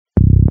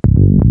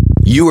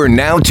You are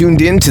now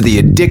tuned in to the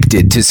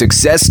Addicted to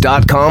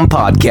Success.com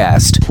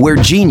podcast, where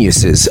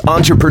geniuses,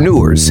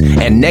 entrepreneurs,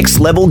 and next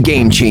level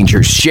game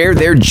changers share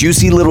their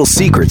juicy little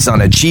secrets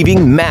on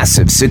achieving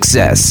massive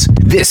success.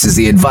 This is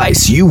the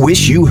advice you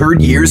wish you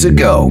heard years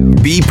ago.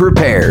 Be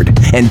prepared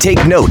and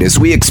take note as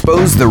we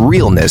expose the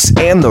realness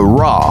and the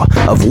raw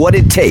of what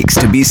it takes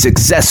to be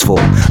successful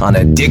on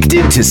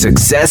Addicted to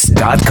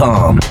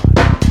Success.com.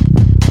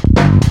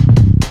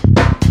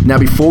 Now,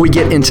 before we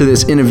get into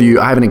this interview,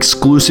 I have an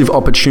exclusive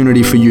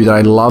opportunity for you that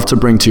I'd love to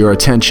bring to your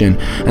attention.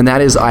 And that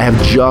is, I have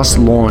just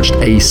launched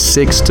a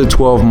 6 to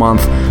 12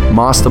 month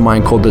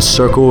mastermind called the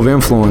Circle of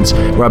Influence,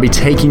 where I'll be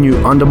taking you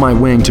under my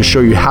wing to show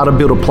you how to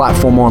build a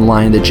platform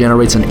online that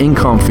generates an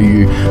income for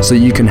you so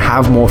that you can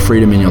have more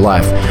freedom in your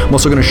life. I'm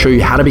also going to show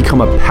you how to become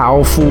a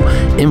powerful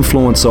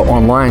influencer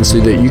online so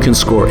that you can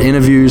score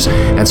interviews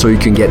and so you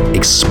can get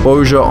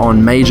exposure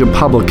on major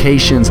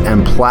publications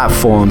and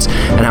platforms.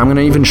 And I'm going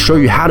to even show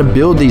you how to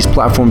build these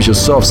platforms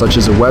yourself, such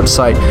as a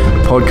website,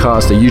 a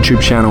podcast, a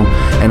YouTube channel,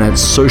 and a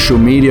social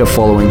media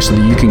following so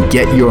that you can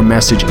get your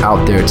message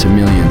out there to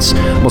millions.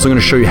 I'm also going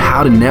to show you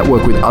how to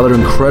network with other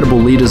incredible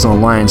leaders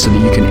online so that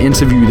you can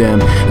interview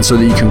them and so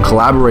that you can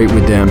collaborate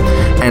with them,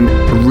 and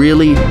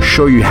really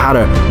show you how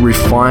to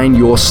refine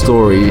your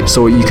story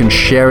so you can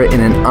share it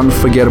in an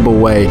unforgettable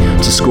way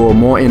to score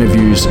more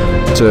interviews,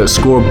 to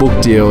score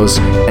book deals,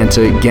 and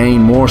to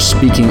gain more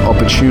speaking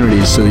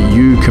opportunities so that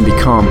you can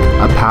become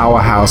a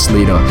powerhouse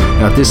leader.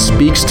 Now, if this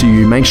speaks to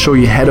you, make sure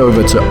you head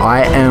over to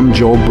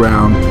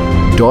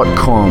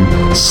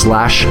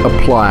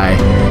iamjoelbrown.com/apply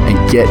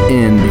and get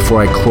in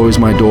before I close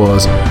my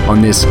doors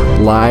on this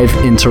live,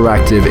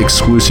 interactive,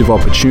 exclusive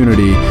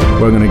opportunity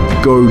where I'm going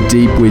to go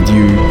deep with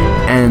you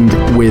and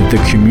with the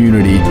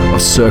community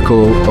of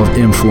Circle of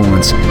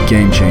Influence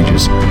Game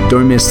Changers.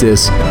 Don't miss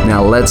this.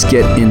 Now let's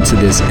get into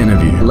this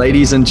interview.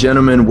 Ladies and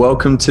gentlemen,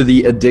 welcome to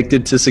the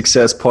Addicted to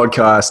Success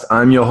podcast.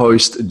 I'm your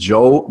host,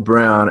 Joel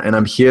Brown, and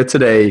I'm here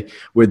today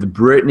with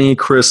Brittany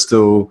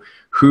Crystal,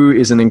 who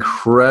is an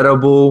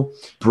incredible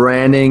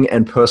branding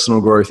and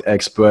personal growth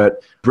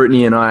expert.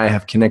 Brittany and I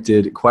have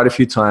connected quite a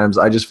few times.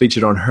 I just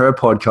featured on her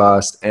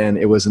podcast, and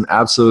it was an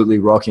absolutely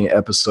rocking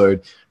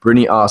episode.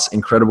 Brittany asks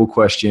incredible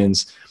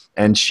questions,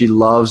 and she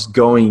loves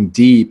going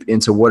deep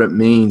into what it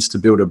means to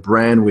build a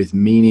brand with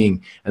meaning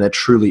and that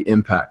truly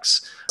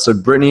impacts. So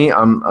Brittany,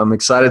 I'm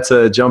excited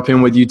to jump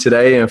in with you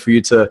today and for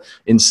you to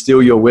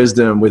instill your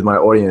wisdom with my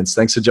audience.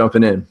 Thanks for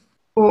jumping in.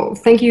 Well,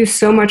 thank you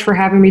so much for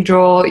having me,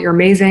 Joel. You're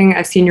amazing.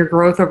 I've seen your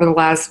growth over the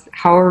last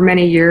however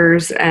many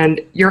years,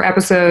 and your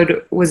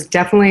episode was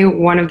definitely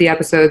one of the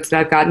episodes that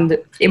I've gotten.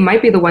 It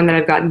might be the one that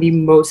I've gotten the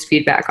most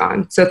feedback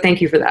on. So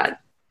thank you for that.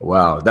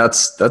 Wow,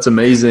 that's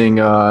amazing,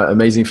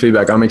 amazing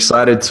feedback. I'm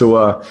excited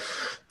to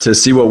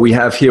see what we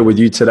have here with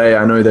you today.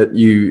 I know that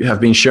you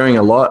have been sharing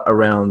a lot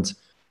around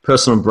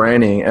personal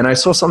branding, and I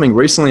saw something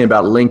recently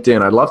about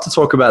LinkedIn. I'd love to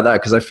talk about that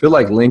because I feel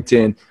like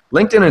LinkedIn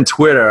and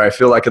Twitter, I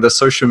feel like are the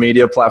social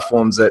media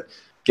platforms that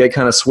get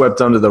kind of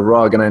swept under the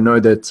rug. And I know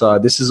that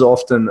this is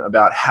often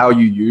about how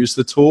you use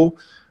the tool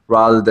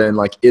rather than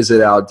like, is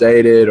it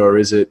outdated or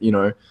is it,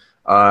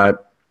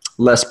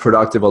 less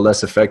productive or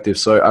less effective.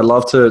 So I'd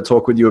love to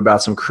talk with you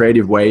about some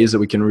creative ways that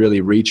we can really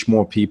reach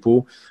more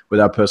people with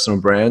our personal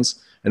brands,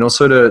 and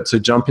also to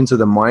jump into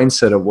the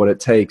mindset of what it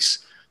takes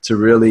to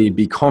really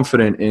be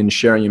confident in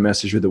sharing your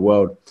message with the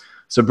world.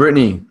 So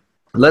Brittany,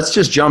 let's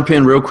just jump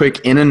in real quick.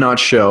 In a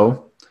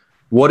nutshell,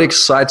 what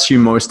excites you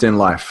most in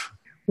life?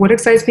 What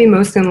excites me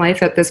most in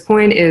life at this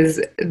point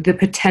is the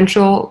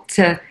potential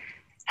to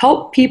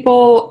help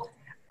people.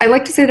 I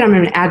like to say that I'm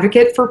an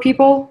advocate for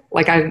people.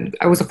 Like I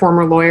was a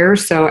former lawyer,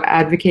 so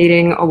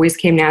advocating always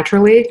came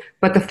naturally.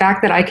 But the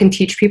fact that I can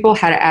teach people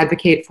how to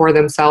advocate for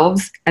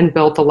themselves and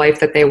build the life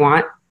that they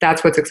want,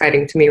 that's what's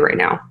exciting to me right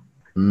now.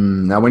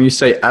 Now, when you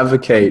say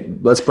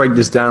advocate, let's break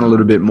this down a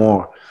little bit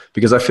more,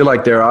 because I feel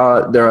like there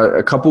are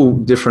a couple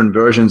different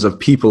versions of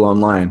people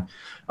online.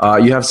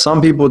 You have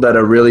some people that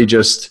are really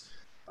just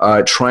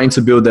trying to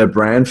build their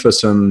brand for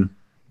some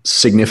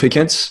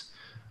significance.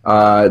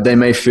 They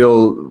may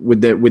feel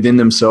within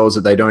themselves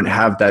that they don't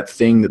have that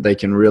thing that they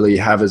can really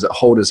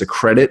hold as a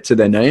credit to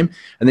their name.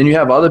 And then you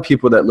have other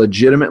people that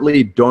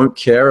legitimately don't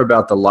care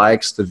about the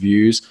likes, the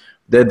views.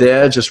 They're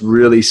there just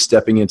really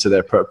stepping into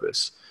their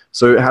purpose.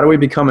 So how do we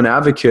become an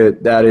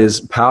advocate that is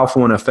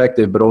powerful and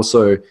effective, but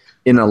also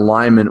in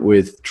alignment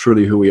with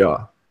truly who we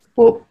are?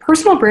 Well,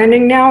 personal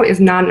branding now is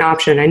not an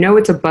option. I know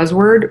it's a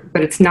buzzword,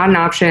 but it's not an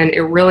option.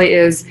 It really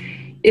is.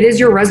 It is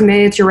your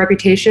resume, it's your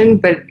reputation,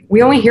 but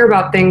we only hear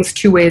about things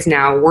two ways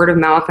now, word of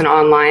mouth and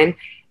online.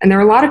 And there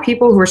are a lot of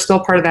people who are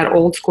still part of that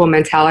old school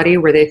mentality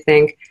where they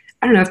think,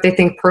 I don't know if they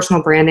think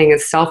personal branding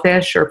is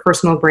selfish or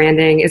personal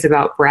branding is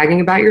about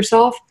bragging about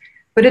yourself,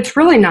 but it's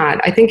really not.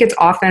 I think it's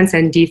offense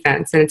and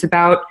defense, and it's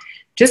about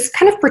just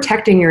kind of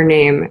protecting your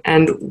name.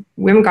 And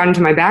we haven't gotten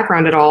into my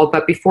background at all,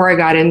 but before I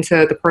got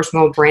into the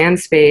personal brand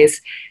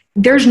space,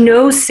 there's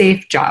no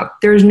safe job.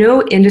 There's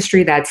no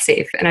industry that's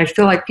safe. And I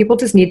feel like people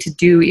just need to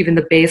do even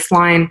the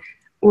baseline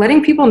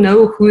letting people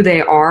know who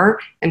they are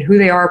and who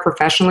they are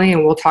professionally.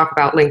 And we'll talk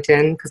about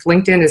LinkedIn, because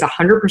LinkedIn is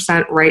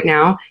 100% right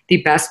now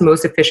the best,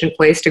 most efficient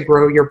place to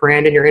grow your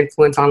brand and your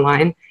influence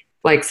online.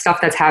 Like, stuff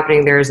that's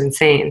happening there is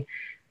insane.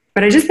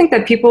 But I just think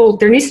that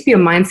there needs to be a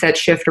mindset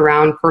shift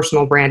around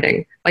personal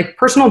branding. Like,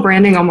 personal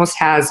branding almost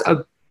has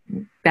a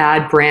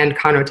bad brand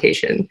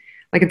connotation.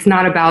 Like, it's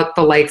not about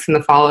the likes and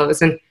the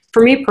follows. And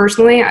for me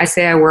personally, I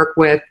say I work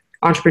with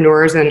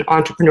entrepreneurs and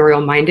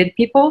entrepreneurial minded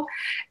people.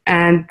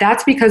 And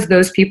that's because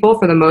those people,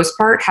 for the most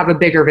part, have a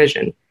bigger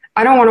vision.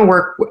 I don't want to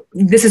work,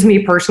 this is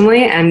me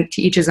personally, and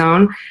to each his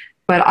own,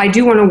 but I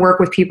do want to work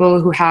with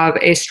people who have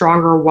a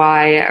stronger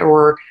why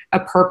or a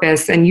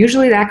purpose. And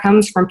usually that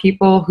comes from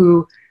people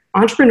who,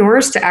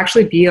 entrepreneurs, to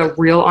actually be a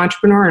real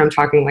entrepreneur, and I'm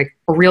talking like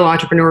a real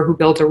entrepreneur who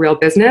builds a real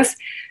business,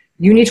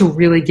 you need to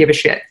really give a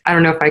shit. I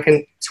don't know if I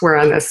can swear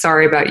on this.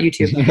 Sorry about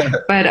YouTube.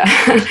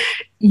 But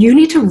you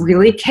need to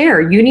really care.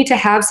 You need to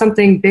have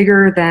something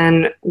bigger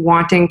than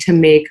wanting to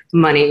make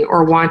money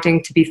or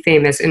wanting to be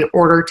famous in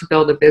order to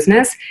build a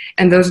business.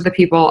 And those are the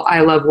people I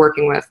love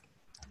working with.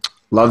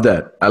 Love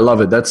that. I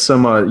love it. That's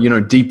some,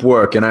 deep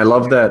work. And I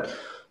love that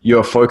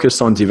you're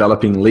focused on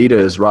developing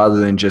leaders rather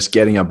than just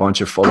getting a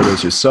bunch of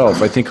followers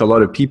yourself. I think a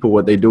lot of people,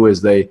 what they do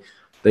is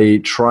they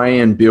try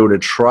and build a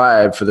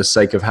tribe for the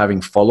sake of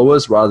having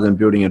followers rather than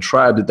building a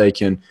tribe that they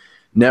can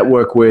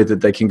network with, that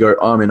they can go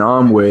arm in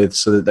arm with,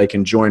 so that they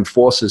can join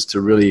forces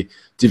to really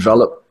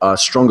develop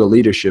stronger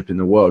leadership in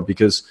the world,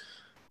 because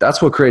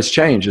that's what creates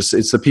change.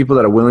 It's the people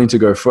that are willing to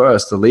go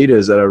first, the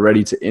leaders that are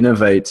ready to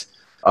innovate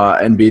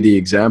and be the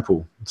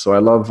example. So I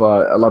love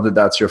that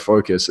that's your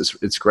focus.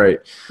 It's great.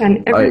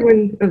 And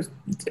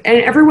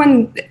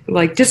everyone,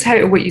 like, just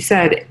what you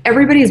said,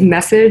 everybody's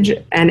message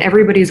and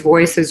everybody's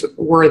voice is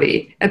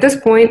worthy. At this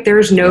point,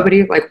 there's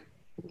nobody, like,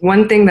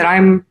 one thing that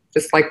I'm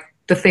just like,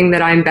 the thing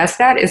that I'm best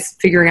at is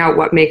figuring out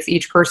what makes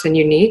each person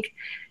unique.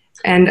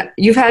 And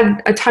you've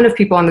had a ton of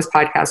people on this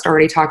podcast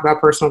already talk about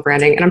personal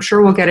branding, and I'm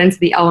sure we'll get into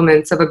the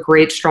elements of a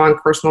great, strong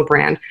personal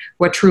brand,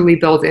 what truly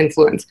builds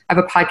influence. I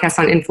have a podcast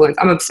on influence.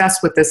 I'm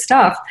obsessed with this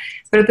stuff,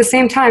 but at the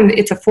same time,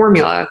 it's a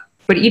formula,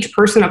 but each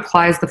person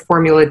applies the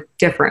formula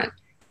different.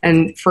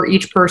 And for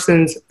each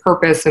person's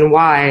purpose and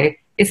why,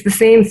 it's the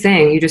same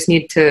thing. You just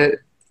need to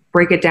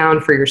break it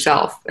down for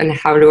yourself and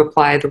how to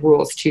apply the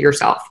rules to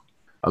yourself.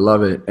 I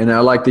love it. And I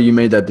like that you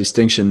made that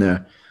distinction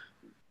there.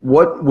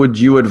 What would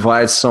you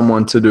advise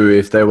someone to do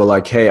if they were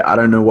like, hey, I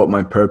don't know what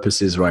my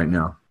purpose is right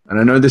now? And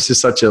I know this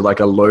is such a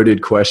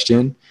loaded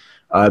question,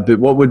 but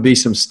what would be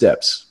some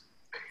steps?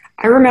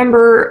 I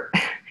remember,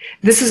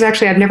 this is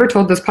actually, I've never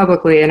told this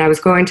publicly, and I was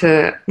going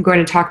to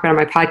talk about it on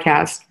my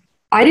podcast.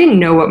 I didn't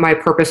know what my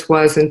purpose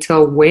was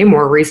until way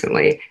more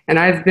recently. And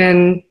I've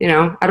been,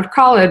 out of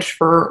college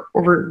for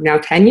over now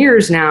 10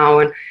 years now.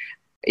 And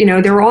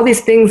there were all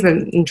these things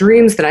and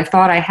dreams that I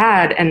thought I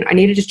had, and I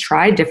needed to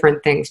try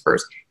different things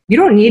first. You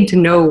don't need to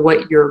know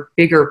what your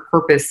bigger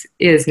purpose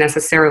is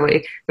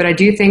necessarily, but I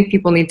do think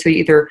people need to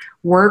either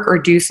work or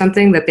do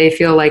something that they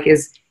feel like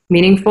is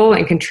meaningful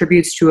and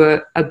contributes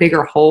to a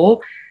bigger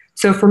whole.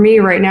 So for me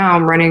right now,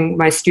 I'm running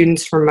my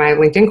students from my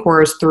LinkedIn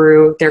course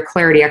through their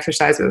clarity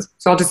exercises.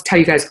 So I'll just tell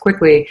you guys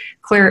quickly,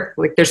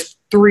 there's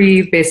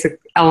 3 basic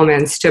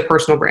elements to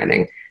personal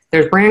branding.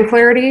 There's brand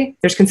clarity,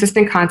 there's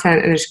consistent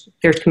content, and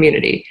there's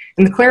community.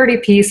 And the clarity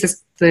piece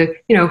is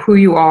who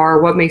you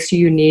are, what makes you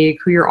unique,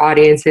 who your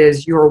audience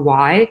is, your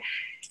why.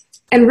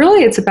 And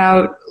really it's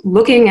about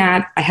looking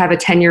at, I have a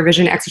 10-year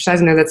vision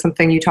exercise. I know that's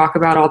something you talk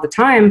about all the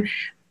time.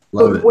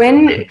 But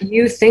when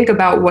you think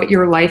about what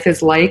your life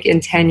is like in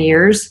 10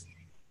 years,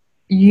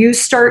 you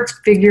start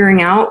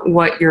figuring out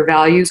what your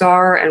values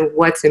are and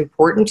what's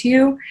important to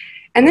you.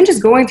 And then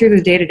just going through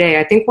the day-to-day,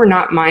 I think we're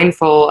not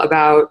mindful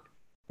about,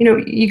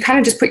 you kind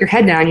of just put your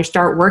head down, you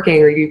start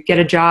working, or you get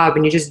a job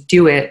and you just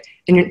do it.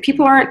 And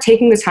people aren't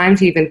taking the time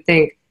to even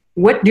think,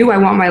 what do I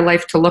want my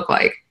life to look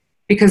like?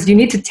 Because you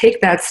need to take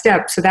that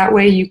step so that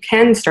way you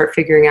can start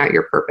figuring out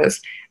your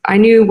purpose. I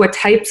knew what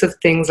types of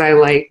things I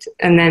liked,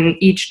 and then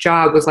each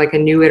job was like a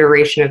new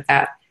iteration of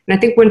that. And I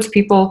think once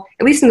people,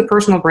 at least in the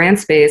personal brand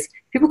space,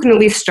 people can at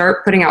least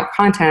start putting out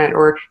content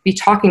or be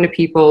talking to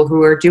people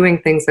who are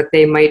doing things that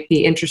they might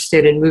be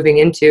interested in moving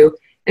into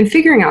and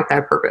figuring out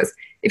that purpose.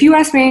 If you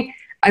ask me,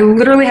 I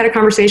literally had a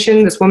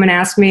conversation. This woman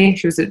asked me,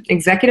 she was an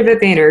executive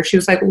at Vayner. She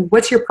was like,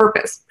 what's your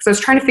purpose? Because I was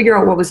trying to figure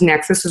out what was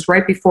next. This was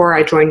right before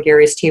I joined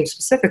Gary's team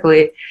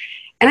specifically.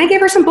 And I gave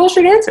her some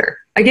bullshit answer.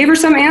 I gave her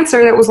some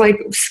answer that was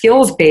like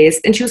skills based.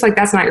 And she was like,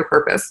 that's not your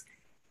purpose.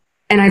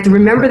 And I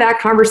remember that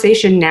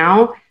conversation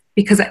now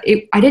because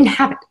I didn't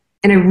have it.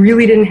 And I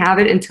really didn't have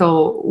it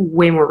until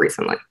way more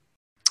recently.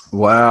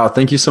 Wow.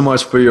 Thank you so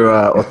much for your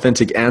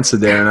authentic answer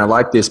there. And I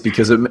like this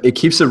because it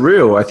keeps it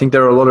real. I think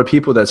there are a lot of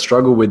people that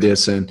struggle with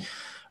this. And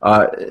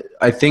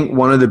I think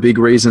one of the big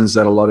reasons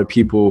that a lot of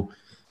people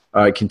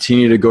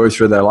continue to go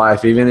through their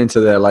life, even into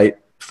their late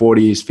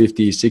 40s,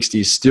 50s,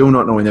 60s, still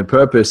not knowing their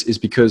purpose is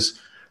because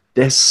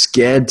they're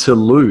scared to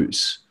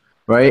lose,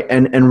 right?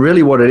 And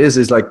really what it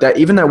is like that,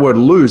 even that word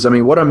lose, I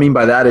mean, what I mean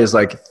by that is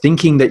like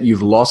thinking that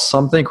you've lost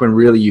something when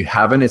really you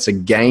haven't. It's a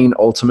gain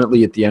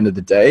ultimately at the end of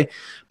the day,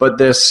 but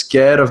they're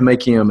scared of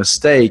making a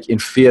mistake in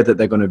fear that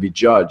they're going to be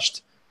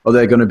judged or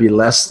they're going to be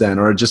less than,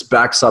 or it just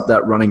backs up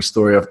that running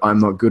story of I'm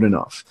not good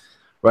enough,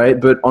 right?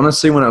 But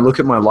honestly, when I look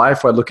at my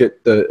life, I look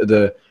at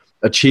the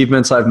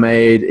achievements I've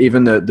made,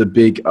 even the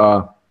big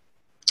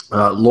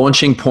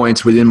launching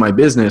points within my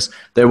business,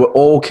 they were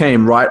all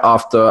came right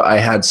after I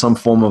had some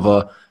form of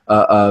a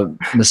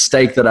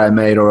mistake that I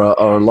made or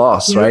a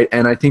loss, right?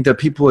 And I think that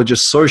people are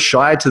just so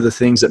shy to the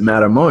things that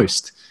matter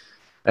most.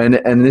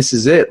 And this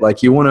is it.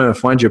 Like, you want to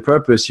find your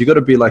purpose, you got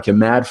to be like a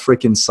mad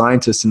freaking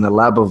scientist in the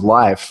lab of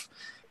life.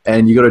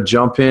 And you got to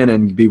jump in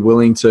and be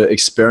willing to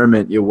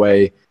experiment your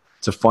way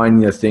to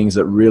finding the things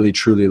that really,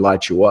 truly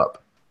light you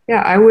up.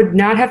 Yeah, I would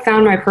not have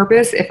found my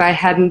purpose if I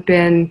hadn't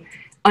been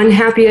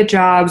unhappy at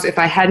jobs, if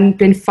I hadn't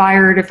been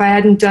fired, if I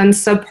hadn't done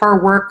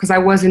subpar work because I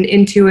wasn't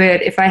into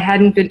it, if I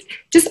hadn't been,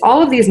 just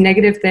all of these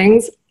negative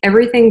things,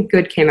 everything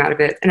good came out of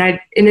it. And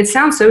it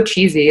sounds so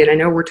cheesy, and I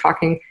know we're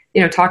talking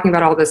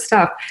about all this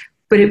stuff,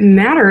 but it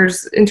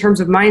matters in terms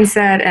of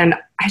mindset. And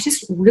I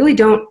just really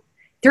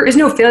there is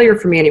no failure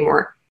for me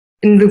anymore.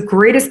 And the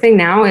greatest thing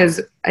now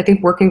is, I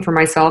think, working for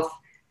myself.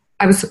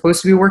 I was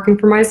supposed to be working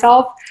for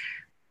myself,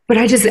 but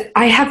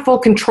I have full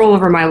control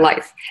over my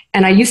life.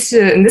 And I used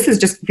to, and this is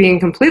just being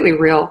completely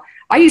real,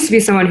 I used to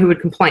be someone who would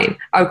complain.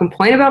 I would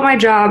complain about my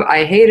job.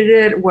 I hated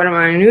it. What am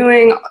I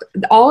doing?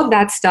 All of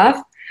that stuff.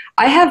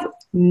 I have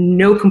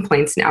no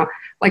complaints now.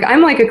 Like,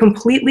 I'm like a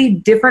completely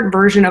different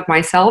version of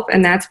myself.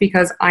 And that's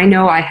because I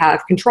know I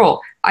have control.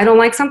 I don't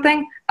like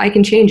something, I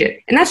can change it.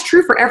 And that's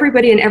true for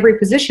everybody in every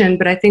position.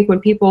 But I think when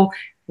people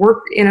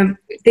work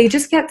they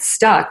just get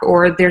stuck,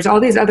 or there's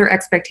all these other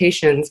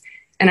expectations.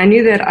 And I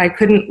knew that I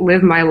couldn't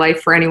live my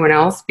life for anyone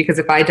else, because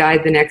if I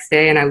died the next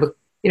day and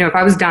if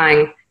I was dying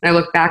and I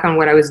looked back on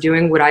what I was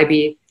doing, would I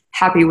be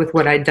happy with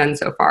what I'd done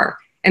so far?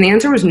 And the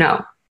answer was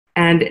no.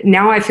 And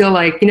now I feel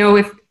like,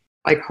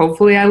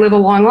 hopefully I live a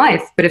long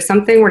life, but if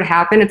something were to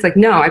happen, it's like,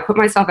 no, I put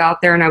myself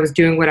out there and I was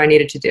doing what I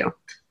needed to do.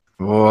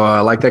 Oh, I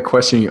like that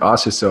question you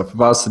asked yourself.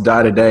 If I was to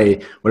die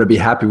today, would I be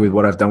happy with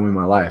what I've done with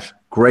my life?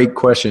 Great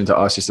question to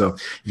ask yourself.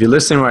 If you're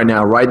listening right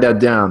now, write that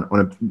down. I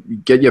want to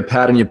get your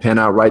pad and your pen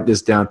out, write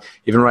this down.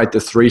 Even write the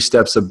 3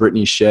 steps that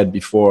Brittany shared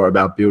before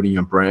about building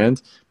your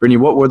brand. Brittany,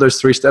 what were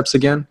those 3 steps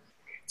again?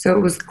 So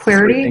it was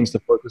clarity. 3 things to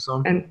focus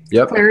on. And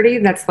clarity,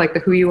 that's like the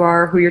who you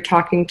are, who you're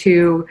talking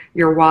to,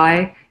 your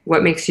why,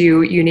 what makes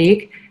you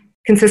unique,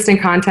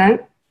 consistent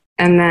content,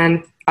 and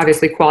then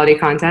obviously quality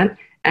content,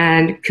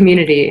 and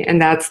community.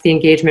 And that's the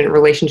engagement and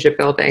relationship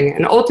building.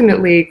 And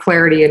ultimately,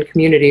 clarity and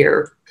community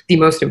are the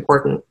most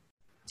important.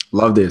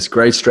 Love this.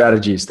 Great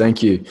strategies.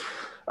 Thank you.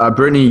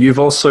 Brittany, you've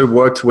also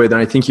worked with,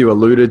 and I think you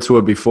alluded to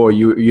it before,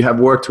 you have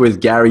worked with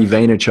Gary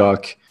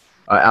Vaynerchuk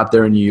out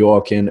there in New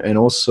York, and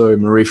also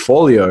Marie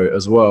Forleo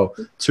as well.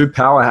 2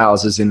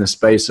 powerhouses in the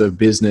space of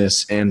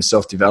business and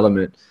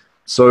self-development.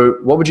 So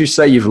what would you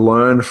say you've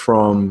learned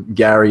from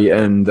Gary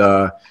and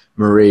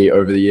Marie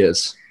over the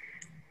years?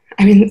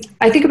 I mean,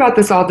 I think about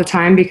this all the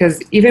time,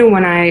 because even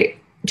when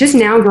just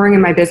now growing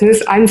in my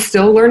business, I'm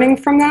still learning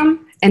from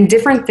them, and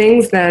different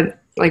things that,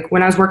 like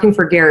when I was working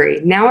for Gary,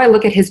 now I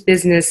look at his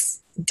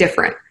business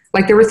different.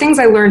 Like, there were things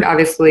I learned,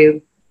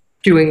 obviously,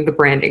 doing the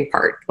branding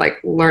part, like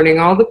learning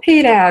all the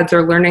paid ads,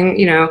 or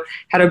learning,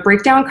 how to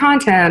break down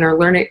content, or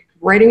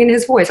writing in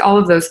his voice, all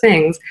of those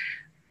things.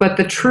 But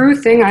the true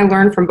thing I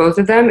learned from both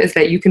of them is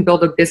that you can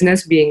build a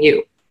business being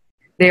you.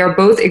 They are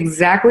both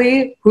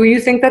exactly who you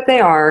think that they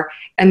are.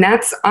 And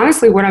that's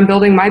honestly what I'm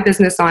building my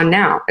business on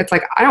now. It's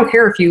like, I don't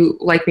care if you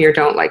like me or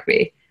don't like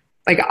me.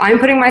 Like, I'm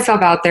putting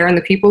myself out there, and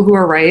the people who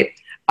are right,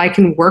 I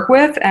can work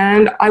with,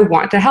 and I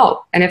want to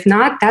help. And if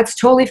not, that's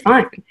totally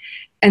fine.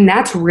 And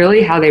that's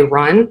really how they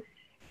run.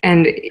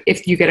 And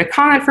if you get a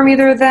comment from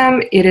either of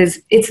them,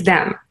 it's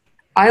them.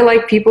 I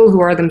like people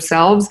who are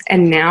themselves.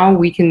 And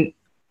now you can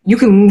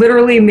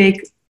literally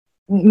make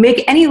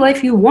any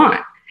life you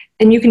want,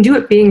 and you can do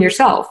it being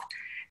yourself.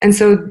 And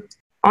so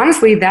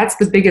honestly, that's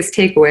the biggest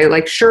takeaway.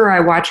 Like, sure, I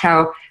watch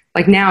how,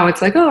 like, now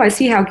it's like, oh, I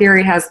see how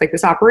Gary has like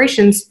this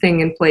operations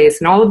thing in place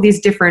and all of these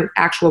different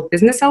actual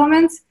business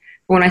elements.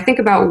 But when I think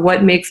about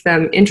what makes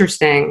them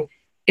interesting,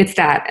 it's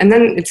that. And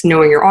then it's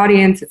knowing your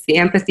audience, it's the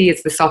empathy,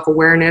 it's the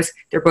self-awareness.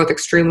 They're both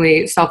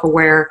extremely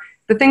self-aware.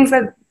 The things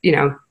that,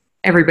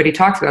 everybody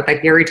talks about,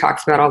 that Gary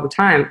talks about all the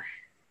time.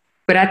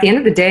 But at the end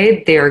of the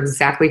day, they are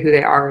exactly who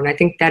they are. And I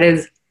think that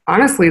is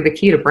honestly the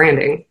key to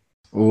branding.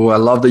 Oh, I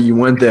love that you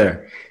went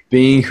there.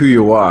 Being who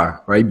you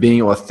are, right?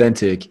 Being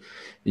authentic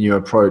in your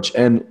approach.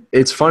 And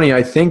it's funny,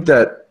 I think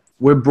that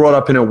we're brought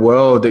up in a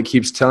world that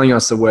keeps telling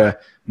us that we're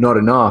not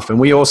enough. And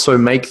we also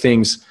make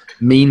things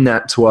mean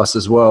that to us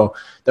as well,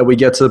 that we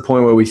get to the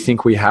point where we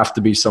think we have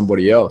to be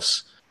somebody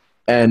else.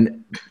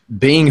 And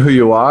being who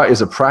you are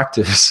is a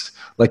practice.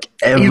 Like,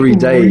 every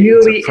day,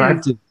 really it's a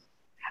practice. Is.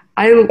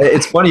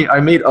 It's funny. I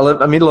meet a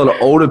lot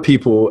of older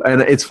people,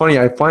 and it's funny.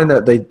 I find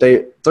that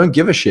they don't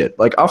give a shit.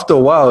 Like, after a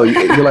while,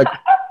 you're like,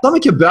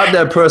 something about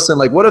that person.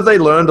 Like, what have they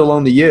learned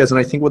along the years? And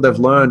I think what they've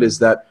learned is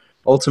that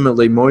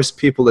ultimately most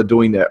people are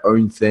doing their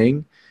own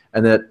thing,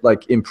 and that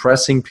like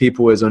impressing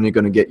people is only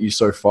going to get you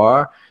so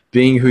far.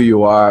 Being who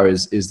you are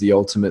is the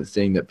ultimate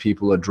thing that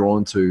people are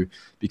drawn to,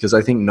 because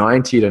I think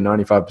 90 to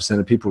 95%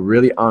 of people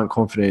really aren't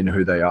confident in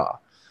who they are.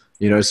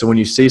 You know, so when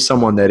you see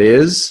someone that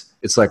is,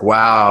 it's like,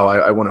 wow,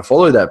 I want to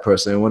follow that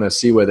person. I want to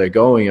see where they're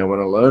going. I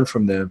want to learn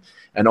from them.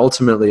 And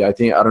ultimately, I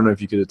don't know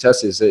if you could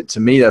attest to this, to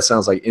me, that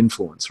sounds like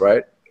influence,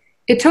 right?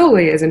 It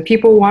totally is. And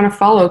people want to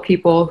follow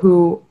people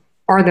who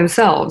are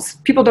themselves.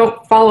 People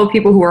don't follow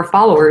people who are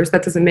followers.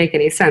 That doesn't make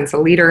any sense. A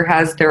leader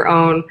has their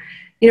own,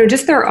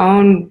 just their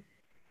own,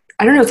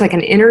 I don't know, it's like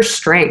an inner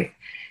strength.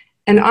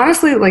 And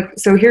honestly, like,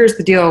 so here's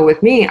the deal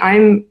with me.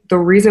 I'm the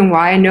reason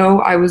why I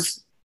know I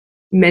was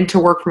meant to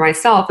work for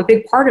myself. A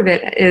big part of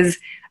it is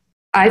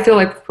I feel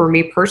like for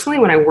me personally,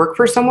 when I work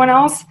for someone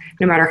else,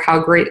 no matter how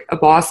great a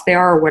boss they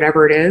are or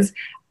whatever it is,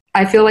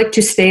 I feel like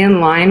to stay in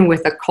line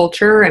with a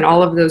culture and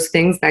all of those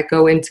things that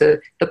go into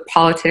the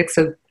politics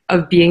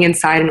of being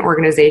inside an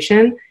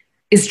organization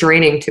is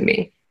draining to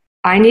me.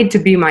 I need to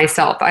be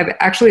myself. I've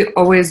actually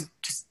always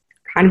just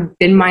kind of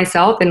been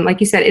myself. And like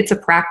you said, it's a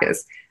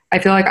practice. I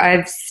feel like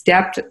I've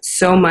stepped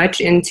so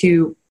much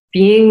into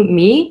being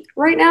me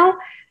right now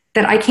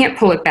that I can't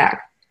pull it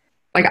back.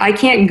 Like I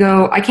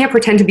can't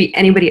pretend to be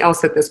anybody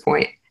else at this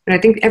point. And I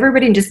think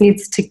everybody just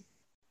needs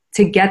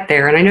to get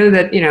there. And I know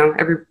that,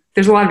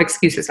 there's a lot of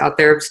excuses out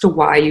there as to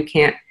why you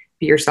can't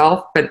be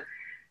yourself, but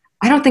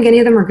I don't think any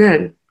of them are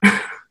good.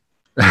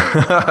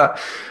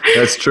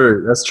 That's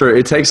true. That's true.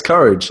 It takes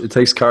courage. It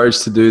takes courage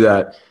to do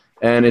that.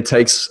 And it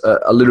takes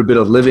a little bit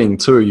of living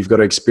too. You've got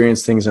to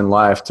experience things in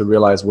life to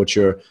realize what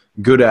you're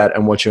good at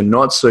and what you're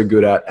not so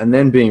good at. And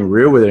then being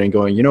real with it and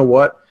going, you know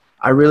what?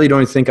 I really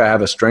don't think I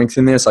have a strength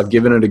in this. I've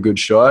given it a good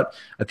shot.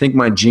 I think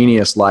my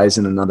genius lies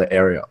in another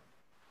area,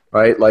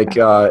 right? Like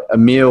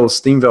Emil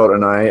Steenveld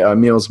and I,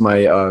 Emil's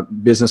my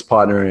business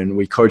partner, and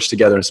we coach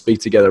together and speak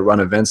together, run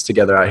events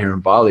together out here in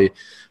Bali.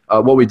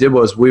 What we did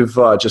was we've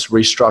just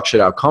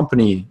restructured our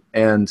company.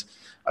 And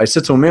I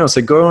said to Emil, I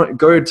said, go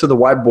to the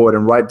whiteboard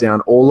and write down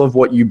all of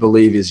what you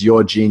believe is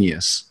your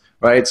genius,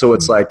 right? So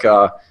it's like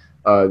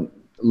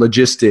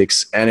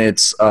logistics, and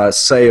it's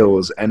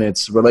sales, and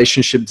it's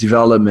relationship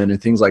development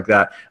and things like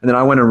that. And then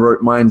I went and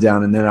wrote mine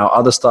down, and then our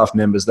other staff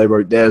members, they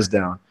wrote theirs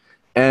down.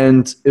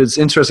 And it's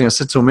interesting. I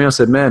said to me, I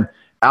said, man,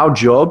 our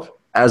job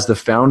as the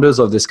founders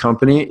of this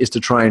company is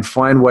to try and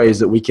find ways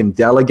that we can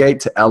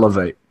delegate to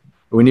elevate.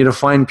 We need to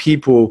find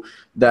people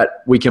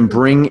that we can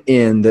bring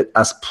in that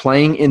are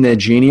playing in their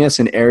genius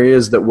in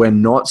areas that we're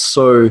not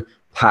so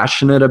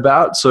passionate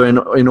about. So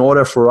in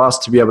order for us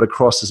to be able to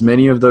cross as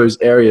many of those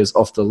areas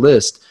off the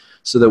list,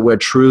 so that we're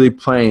truly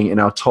playing in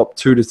our top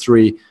 2 to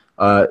 3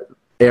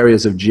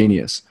 areas of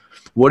genius.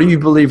 What do you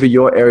believe are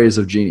your areas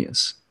of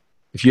genius?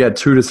 If you had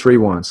 2 to 3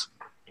 ones.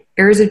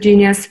 Areas of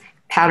genius,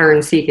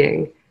 pattern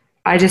seeking.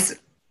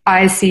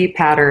 I see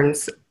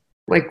patterns.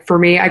 Like for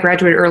me, I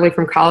graduated early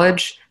from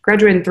college,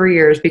 graduated in 3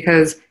 years,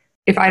 because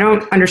if I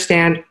don't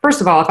understand,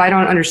 first of all, if I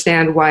don't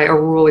understand why a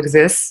rule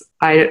exists,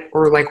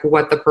 or like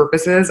what the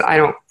purpose is, I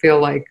don't feel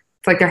like,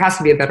 it's like there has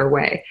to be a better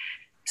way.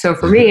 So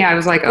for me, I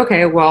was like,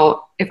 okay,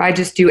 well, if I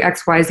just do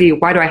X, Y, Z,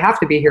 why do I have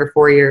to be here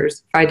 4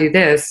 years? If I do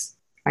this,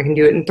 I can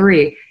do it in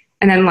 3.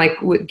 And then like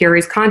with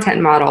Gary's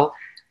content model,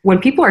 when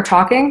people are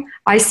talking,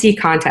 I see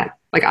content.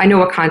 Like I know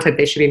what content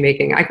they should be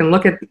making. I can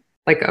look at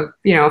like a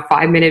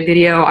 5-minute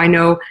video. I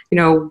know,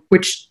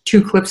 which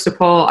 2 clips to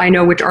pull. I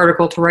know which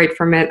article to write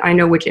from it. I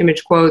know which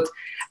image quotes.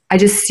 I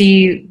just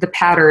see the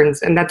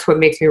patterns. And that's what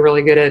makes me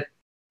really good at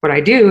what I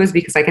do, is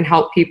because I can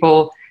help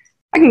people.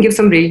 I can give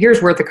somebody a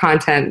year's worth of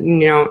content,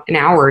 an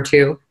hour or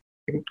 2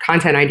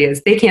 content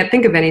ideas. They can't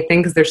think of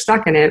anything because they're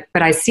stuck in it,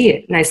 but I see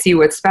it and I see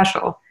what's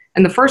special.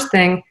 And the first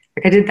thing,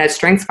 like I did that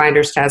Strengths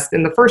Finders test,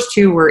 and the first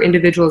 2 were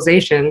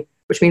individualization,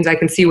 which means I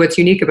can see what's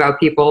unique about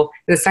people.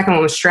 And the second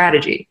one was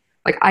strategy.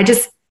 Like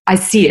I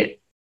see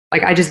it.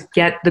 Like I just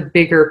get the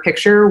bigger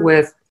picture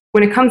with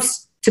when it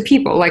comes to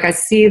people. Like I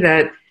see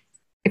that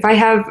if I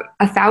have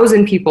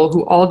 1,000 people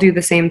who all do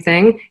the same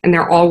thing and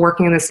they're all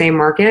working in the same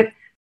market,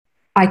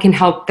 I can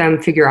help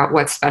them figure out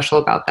what's special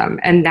about them.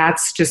 And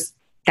that's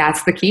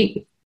the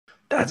key.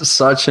 That's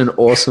such an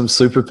awesome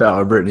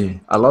superpower,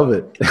 Brittany. I love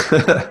it.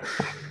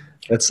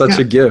 That's such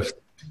a gift.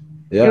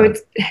 Yeah.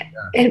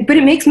 But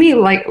it makes me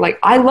like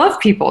I love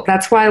people.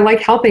 That's why I like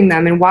helping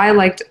them, and why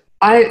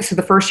so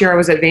the first year I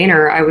was at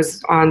Vayner, I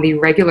was on the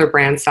regular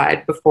brand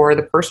side before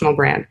the personal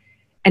brand.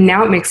 And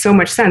now it makes so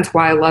much sense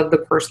why I love the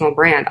personal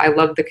brand. I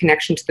love the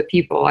connection to the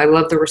people. I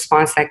love the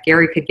response that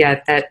Gary could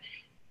get, that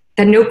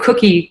no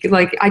cookie,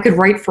 like I could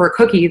write for a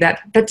cookie,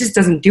 that just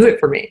doesn't do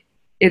it for me.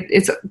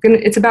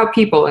 It's about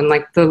people and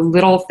like the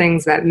little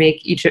things that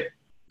make each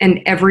and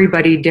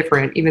everybody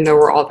different, even though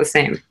we're all the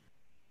same,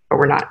 but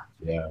we're not.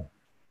 Yeah,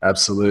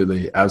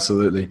 absolutely.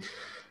 Absolutely.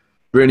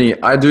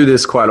 Brittany, I do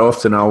this quite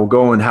often. I will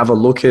go and have a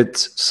look at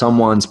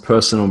someone's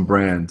personal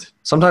brand,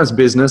 sometimes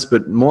business,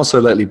 but more so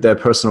lately their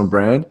personal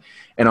brand.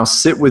 And I'll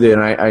sit with it,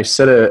 and I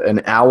set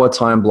an hour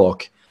time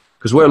block.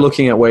 because we're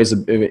looking at ways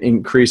of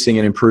increasing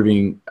and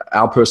improving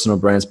our personal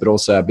brands, but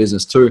also our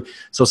business too.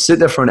 So I'll sit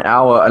there for an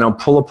hour and I'll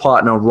pull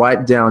apart and I'll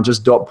write down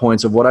just dot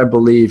points of what I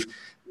believe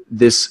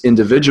this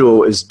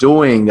individual is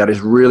doing that is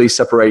really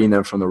separating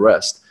them from the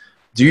rest.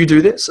 Do you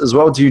do this as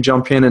well? Do you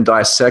jump in and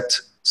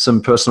dissect some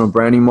personal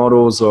branding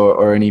models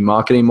or any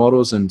marketing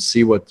models and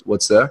see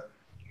what's there?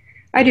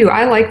 I do.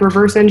 I like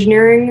reverse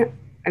engineering.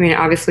 I mean,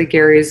 obviously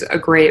Gary's a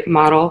great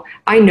model.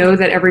 I know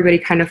that everybody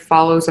kind of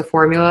follows a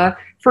formula.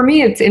 For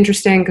me, it's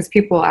interesting because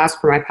people ask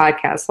for my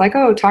podcast, like,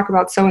 oh, talk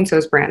about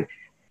so-and-so's brand.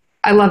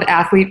 I love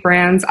athlete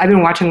brands. I've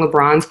been watching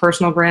LeBron's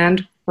personal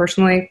brand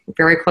personally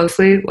very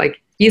closely. Like,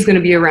 he's going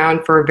to be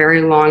around for a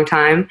very long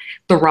time.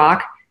 The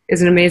Rock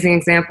is an amazing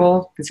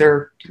example. These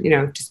are,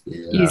 just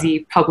easy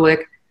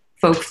public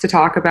folks to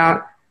talk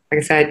about. Like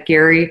I said,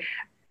 Gary.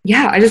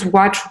 Yeah, I just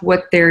watch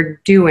what they're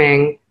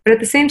doing. But at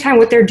the same time,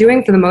 what they're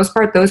doing, for the most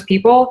part, those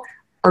people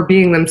are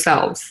being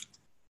themselves.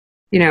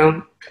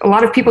 A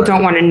lot of people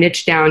don't want to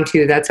niche down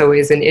to. That's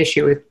always an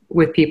issue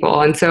with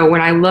people. And so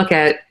when I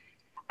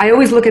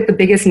always look at the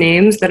biggest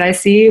names that I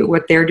see,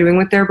 what they're doing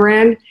with their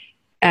brand.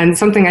 And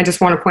something I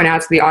just want to point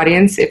out to the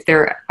audience,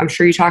 I'm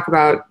sure you talk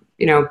about,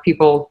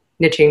 people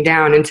niching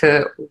down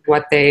into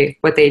what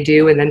they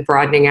do and then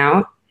broadening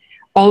out.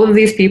 All of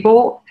these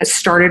people have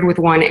started with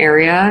one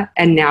area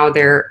and now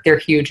they're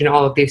huge in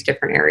all of these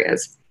different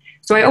areas.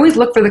 So I always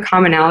look for the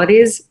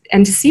commonalities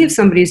and to see if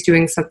somebody's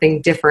doing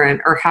something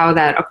different or how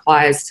that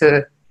applies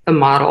to the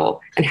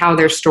model and how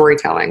they're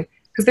storytelling.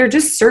 Because there are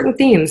just certain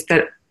themes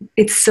that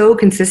it's so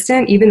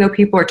consistent, even though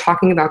people are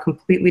talking about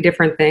completely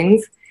different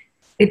things,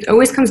 it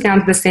always comes down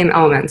to the same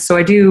elements. So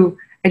I do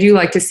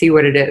like to see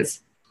what it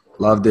is.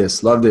 Love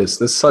this.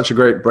 This is such a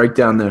great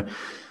breakdown there.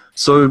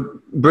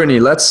 So Brittany,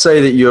 let's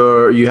say that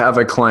you have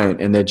a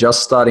client and they're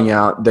just starting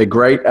out. They're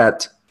great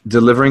at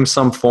delivering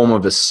some form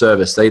of a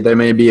service. They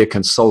may be a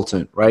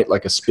consultant, right?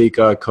 Like a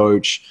speaker,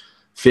 coach,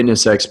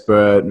 fitness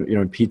expert,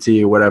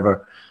 PT or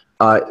whatever.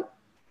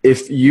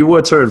 If you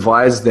were to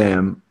advise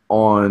them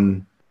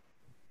on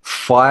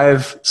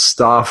 5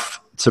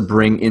 stuff to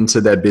bring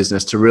into their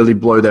business to really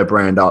blow their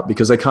brand up,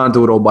 because they can't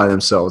do it all by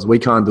themselves. We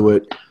can't do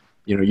it.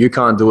 You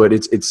can't do it.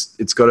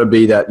 It's got to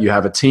be that you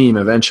have a team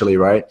eventually,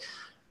 right?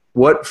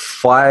 What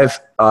 5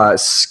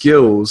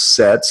 skills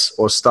sets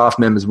or staff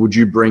members would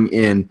you bring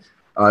in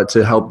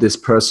to help this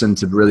person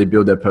to really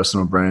build their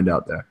personal brand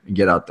out there and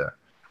get out there?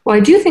 Well, I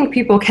do think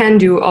people can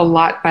do a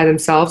lot by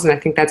themselves, and I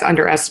think that's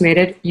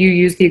underestimated. You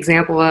used the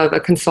example of a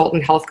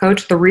consultant health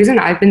coach. The reason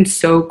I've been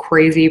so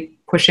crazy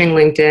pushing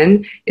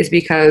LinkedIn is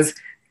because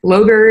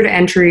low barrier to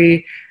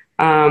entry,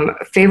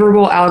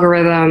 favorable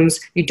algorithms,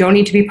 you don't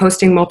need to be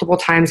posting multiple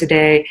times a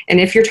day. And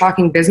if you're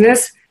talking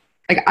business,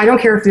 like, I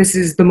don't care if this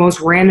is the most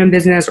random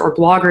business or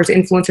bloggers,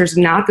 influencers,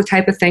 not the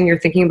type of thing you're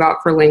thinking about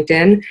for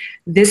LinkedIn.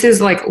 This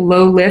is like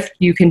low lift.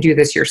 You can do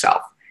this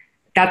yourself.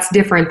 That's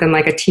different than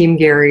like a Team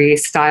Gary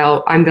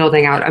style. I'm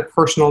building out a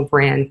personal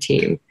brand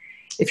team.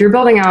 If you're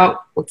building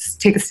out, let's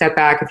take a step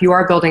back. If you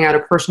are building out a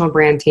personal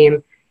brand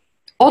team,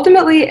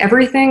 ultimately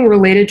everything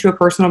related to a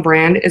personal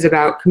brand is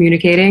about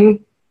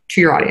communicating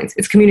to your audience.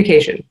 It's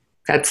communication.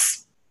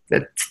 That's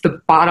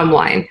the bottom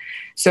line.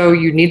 So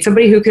you need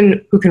somebody who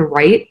can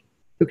write,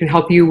 who can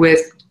help you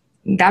with,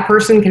 that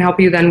person can help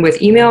you then with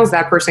emails,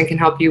 that person can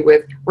help you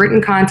with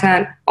written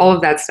content, all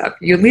of that stuff.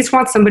 You at least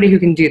want somebody who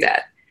can do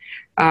that.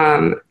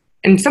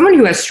 And someone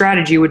who has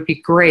strategy would be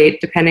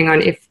great, depending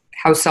on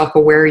how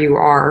self-aware you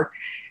are.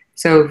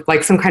 So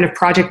like some kind of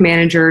project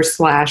manager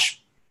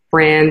 /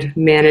 brand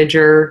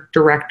manager,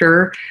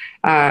 director.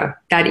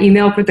 That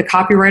email for the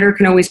copywriter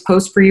can always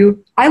post for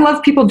you. I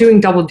love people doing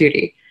double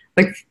duty.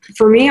 Like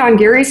for me on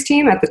Gary's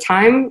team at the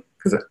time,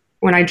 because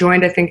when I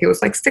joined, I think it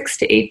was like 6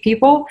 to 8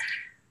 people.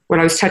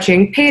 When I was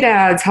touching paid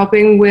ads,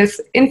 helping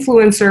with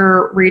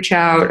influencer reach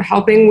out,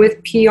 helping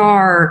with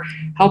PR,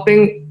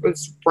 helping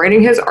with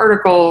writing his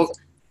articles.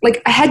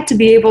 Like I had to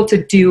be able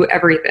to do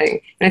everything.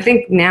 And I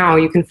think now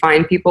you can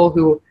find people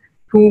who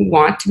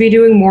want to be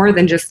doing more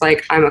than just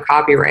like, I'm a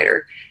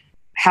copywriter.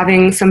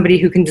 Having somebody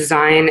who can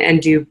design and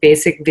do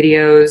basic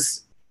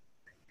videos,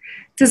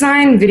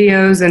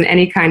 and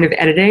any kind of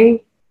editing,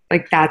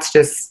 like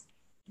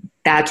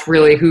that's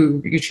really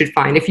who you should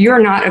find. If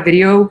you're not a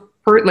video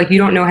like you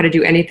don't know how to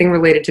do anything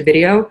related to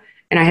video,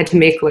 and I had to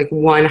make like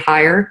one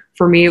hire,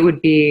 for me it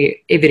would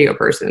be a video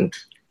person,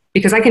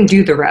 because I can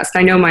do the rest.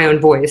 I know my own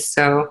voice.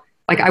 So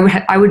like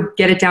I would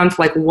get it down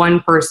to like one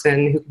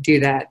person who could do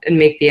that and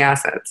make the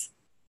assets.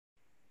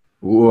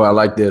 Ooh, I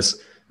like this.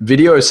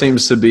 Video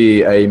seems to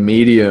be a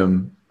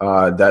medium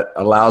that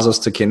allows us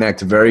to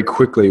connect very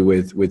quickly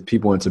with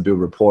people and to build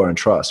rapport and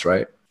trust,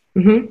 right?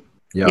 Mm-hmm.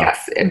 Yeah.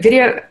 Yes.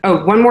 Video.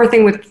 Oh, one more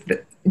thing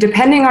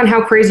depending on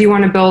how crazy you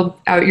want to build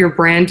out your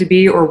brand to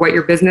be or what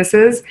your business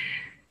is.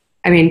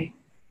 I mean,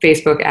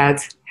 Facebook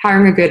ads,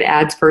 hiring a good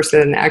ads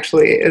person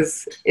actually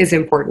is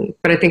important.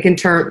 But I think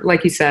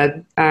like you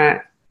said,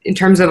 in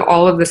terms of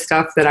all of the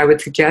stuff that I would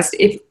suggest,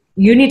 if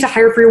you need to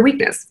hire for your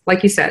weakness,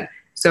 like you said.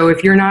 So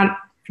if you're not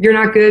you're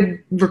not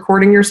good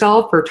recording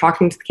yourself or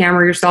talking to the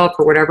camera yourself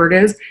or whatever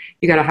it is,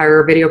 you got to hire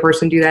a video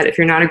person to do that. If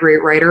you're not a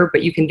great writer,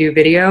 but you can do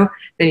video,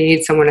 then you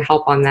need someone to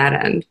help on that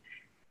end.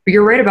 But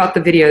you're right about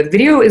the video.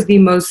 Video is the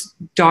most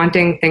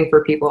daunting thing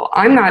for people.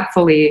 I'm not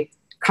fully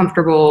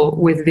comfortable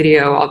with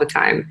video all the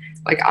time.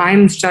 Like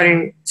I'm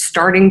starting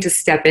to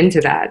step into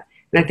that.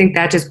 And I think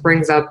that just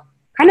brings up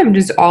kind of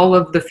just all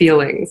of the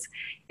feelings.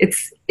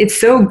 It's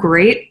so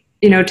great,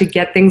 to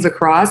get things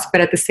across,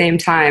 but at the same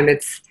time,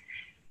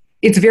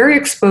 it's very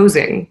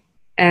exposing.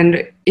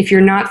 And if you're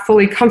not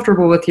fully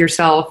comfortable with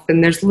yourself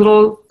and there's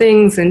little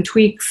things and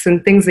tweaks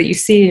and things that you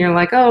see and you're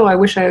like, oh, I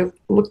wish I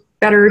looked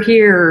better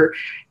here.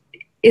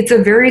 It's a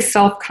very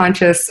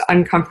self-conscious,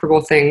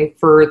 uncomfortable thing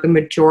for the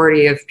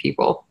majority of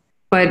people.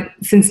 But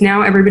since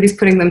now everybody's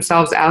putting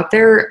themselves out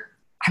there,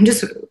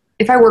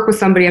 if I work with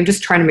somebody, I'm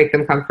just trying to make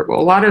them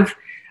comfortable.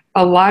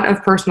 A lot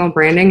of personal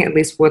branding, at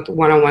least with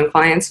one-on-one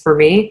clients for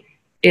me,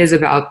 is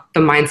about the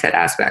mindset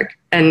aspect.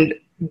 And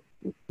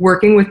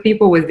working with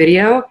people with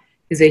video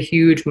is a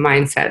huge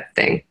mindset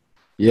thing.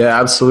 Yeah,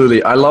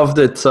 absolutely. I love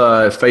that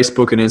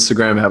Facebook and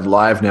Instagram have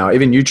live now.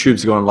 Even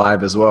YouTube's going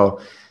live as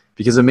well,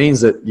 because it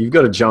means that you've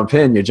got to jump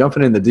in. You're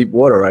jumping in the deep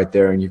water right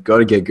there, and you've got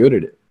to get good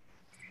at it.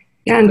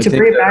 Yeah, and to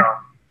bring it back.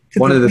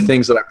 One of the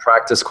things that I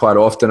practice quite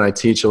often, I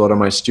teach a lot of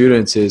my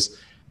students, is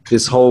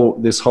this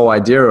whole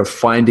idea of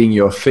finding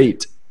your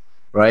feet,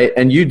 right?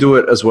 And you do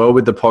it as well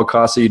with the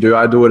podcast that you do.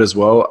 I do it as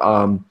well.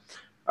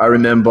 I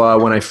remember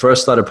when I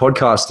first started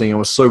podcasting, I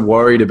was so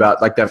worried about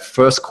like that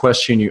first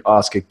question you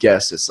ask a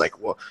guest. It's like,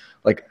 well,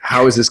 like,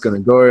 how is this going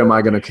to go? Am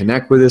I going to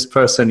connect with this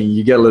person? And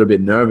you get a little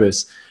bit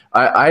nervous.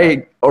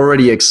 I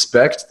already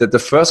expect that the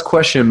first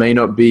question may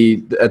not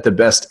be at the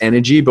best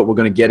energy, but we're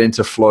going to get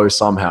into flow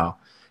somehow.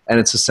 And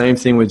it's the same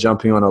thing with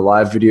jumping on a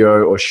live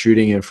video or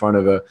shooting in front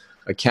of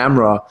a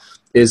camera,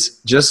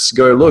 is just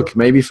go, look,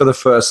 maybe for the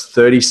first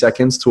 30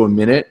 seconds to a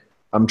minute,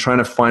 I'm trying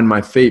to find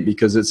my feet,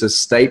 because it's a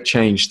state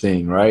change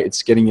thing, right?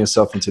 It's getting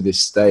yourself into this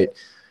state.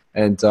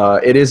 And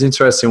it is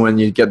interesting when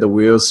you get the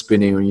wheels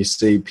spinning, when you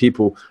see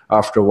people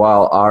after a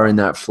while are in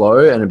that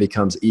flow, and it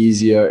becomes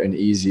easier and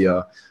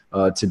easier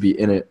to be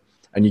in it.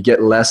 And you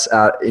get less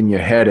out in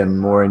your head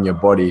and more in your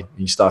body, and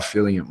you start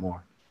feeling it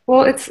more.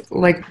 Well, it's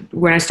like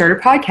when I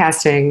started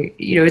podcasting,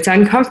 it's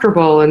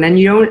uncomfortable, and then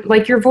you don't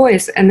like your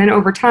voice. And then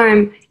over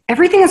time,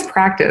 everything is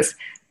practice.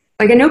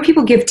 Like I know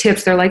people give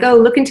tips. They're like, oh,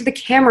 look into the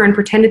camera and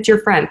pretend it's your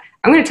friend.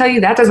 I'm going to tell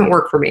you that doesn't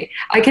work for me.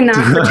 I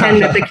cannot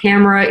pretend that the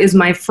camera is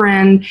my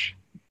friend.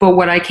 But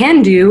what I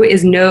can do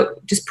is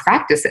just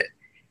practice it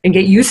and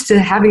get used to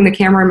having the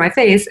camera in my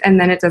face, and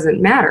then it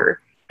doesn't matter.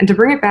 And to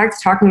bring it back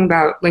to talking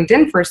about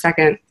LinkedIn for a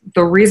second,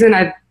 the reason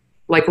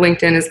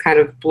LinkedIn is kind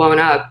of blown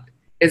up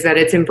is that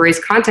it's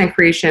embraced content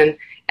creation.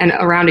 And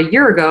around a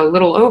year ago, a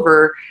little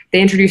over,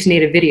 they introduced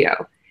native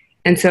video.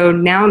 And so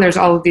now there's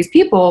all of these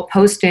people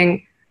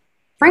posting,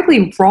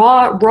 frankly,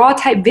 raw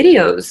type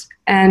videos,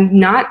 and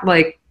not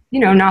like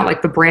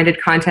the branded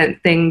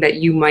content thing that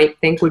you might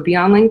think would be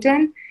on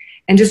LinkedIn,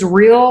 and just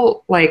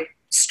real, like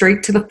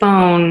straight to the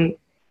phone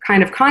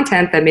kind of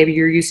content that maybe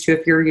you're used to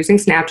if you're using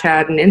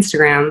Snapchat and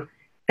Instagram.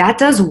 That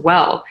does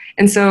well.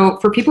 And so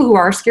for people who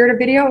are scared of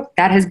video,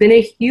 that has been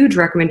a huge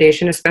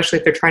recommendation, especially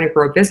if they're trying to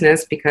grow a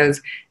business,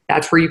 because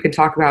that's where you can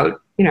talk about,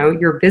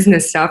 your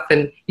business stuff.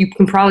 And you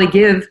can probably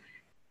give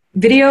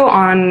video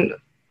on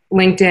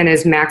LinkedIn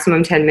is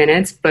maximum 10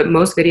 minutes, but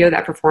most video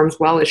that performs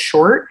well is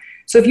short.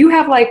 So if you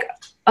have like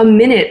a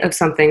minute of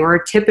something or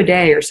a tip a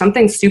day or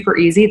something super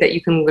easy that you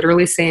can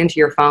literally say into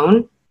your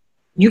phone,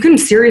 you can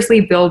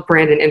seriously build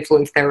brand and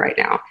influence there right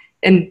now.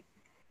 And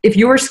if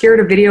you are scared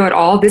of video at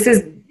all,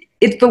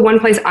 it's the one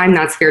place I'm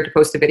not scared to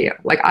post a video.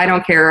 Like I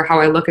don't care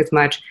how I look as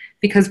much,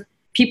 because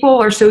people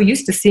are so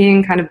used to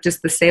seeing kind of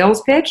just the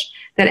sales pitch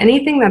that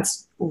anything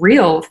that's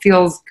real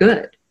feels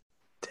good.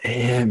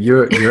 Damn,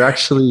 you're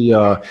actually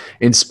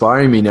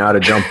inspiring me now to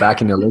jump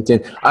back into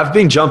LinkedIn. I've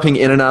been jumping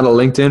in and out of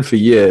LinkedIn for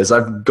years.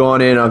 I've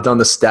gone in, I've done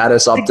the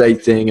status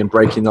update thing and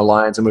breaking the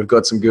lines, and we've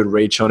got some good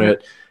reach on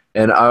it.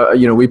 And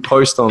we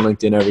post on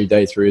LinkedIn every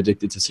day through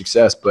Addicted to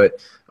Success. But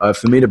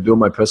for me to build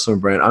my personal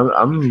brand,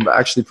 I'm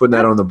actually putting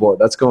that on the board.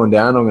 That's going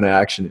down. I'm going to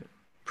action it.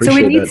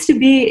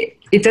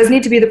 It does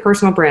need to be the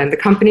personal brand. The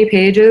company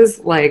pages,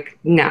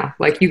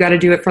 you got to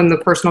do it from the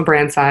personal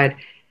brand side.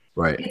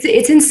 Right.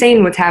 It's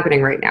insane what's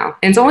happening right now.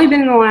 And it's only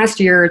been in the last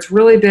year. It's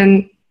really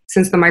been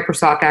since the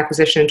Microsoft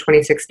acquisition in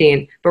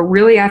 2016. But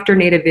really after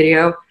native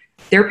video,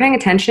 they're paying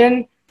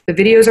attention. The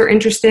videos are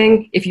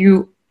interesting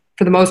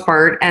for the most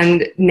part.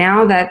 And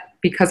now that,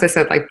 because I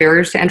said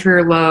barriers to entry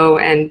are low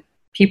and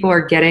people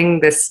are getting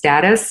this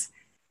status,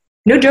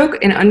 no joke,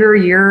 in under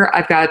a year,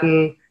 I've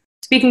gotten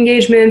speaking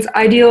engagements,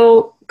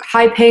 ideal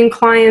high paying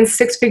clients,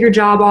 6-figure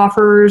job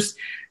offers,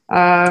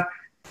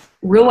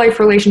 real life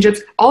relationships,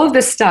 all of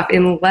this stuff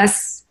in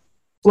less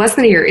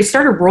than a year. It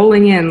started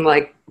rolling in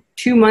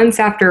 2 months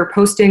after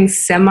posting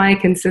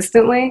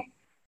semi-consistently.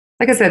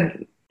 Like I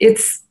said,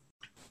 it's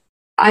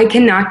I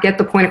cannot get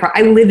the point across.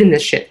 I live in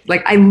this shit.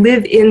 Like, I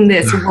live in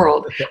this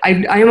world.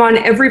 I am on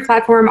every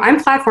platform. I'm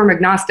platform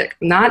agnostic.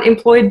 I'm not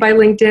employed by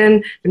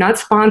LinkedIn. They're not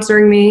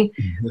sponsoring me.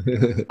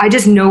 I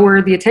just know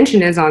where the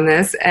attention is on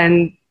this.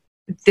 And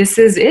this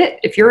is it.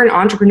 If you're an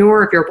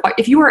entrepreneur,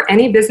 if you are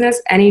any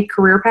business, any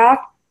career path,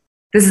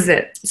 this is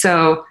it.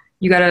 So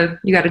you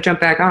gotta jump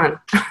back on.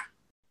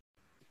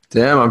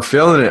 Damn, I'm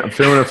feeling it. I'm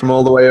feeling it from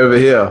all the way over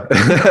here.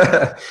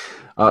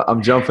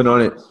 I'm jumping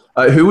on it.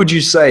 Who would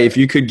you say, if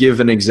you could give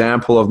an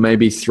example of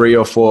maybe 3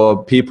 or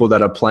 4 people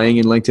that are playing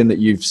in LinkedIn that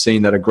you've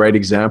seen that are great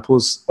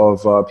examples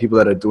of people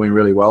that are doing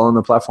really well on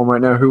the platform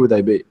right now, who would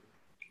they be?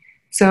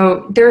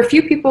 So there are a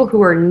few people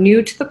who are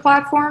new to the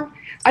platform.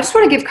 I just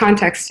want to give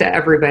context to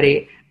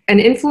everybody. An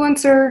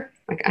influencer,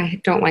 like,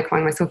 I don't like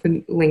calling myself a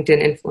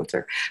LinkedIn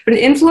influencer, but an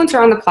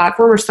influencer on the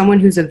platform, or someone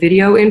who's a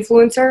video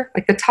influencer,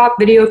 like the top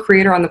video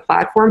creator on the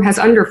platform, has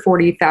under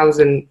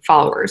 40,000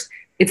 followers.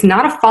 It's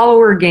not a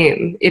follower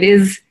game. It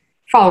is,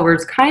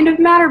 followers kind of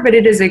matter, but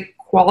it is a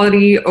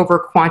quality over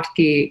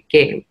quantity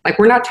game. Like,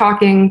 we're not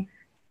talking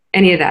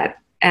any of that.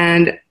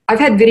 And I've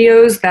had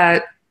videos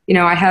that,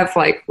 I have,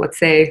 like, let's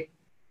say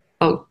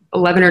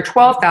 11 or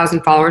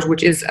 12,000 followers,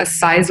 which is a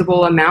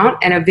sizable amount.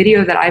 And a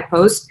video that I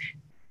post,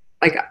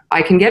 like,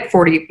 I can get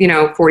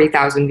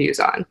 40,000 views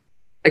on.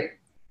 Like,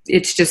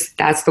 it's just,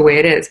 that's the way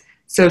it is.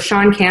 So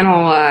Sean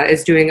Cannell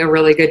is doing a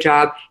really good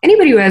job.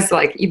 Anybody who has,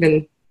 like,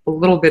 even a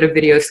little bit of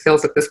video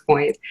skills at this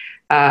point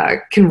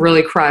can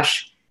really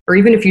crush. Or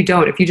even if you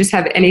don't, if you just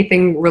have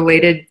anything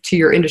related to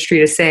your industry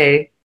to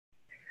say,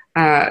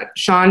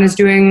 Sean is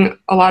doing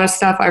a lot of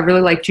stuff. I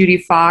really like Judy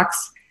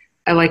Fox.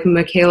 I like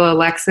Michaela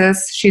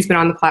Alexis. She's been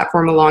on the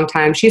platform a long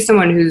time. She's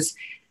someone who's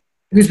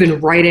been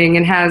writing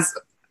and has,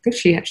 I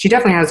think she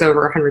definitely has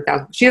over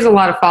 100,000. She has a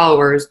lot of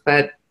followers,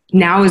 but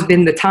now has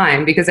been the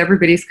time because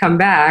everybody's come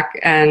back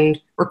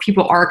or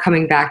people are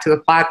coming back to the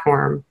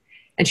platform,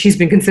 and she's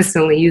been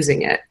consistently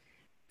using it.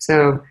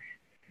 So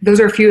those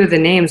are a few of the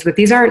names, but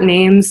these aren't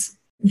names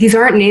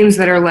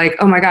that are like,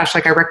 oh my gosh,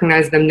 like, I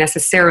recognize them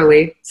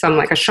necessarily. Some,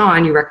 like a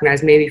Sean, you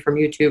recognize maybe from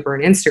YouTube or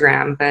an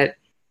Instagram, but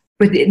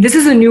this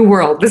is a new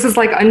world. This is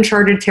like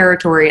uncharted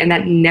territory, and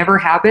that never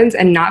happens,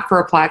 and not for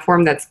a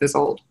platform that's this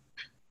old.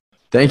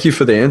 Thank you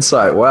for the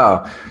insight.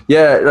 Wow.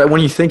 Yeah,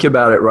 when you think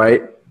about it,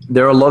 right,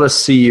 there are a lot of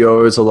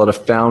CEOs, a lot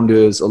of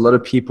founders, a lot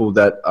of people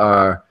that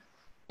are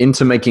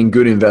into making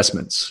good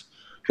investments,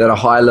 that are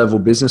high-level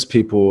business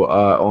people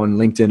on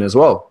LinkedIn as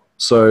well.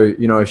 So,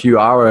 if you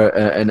are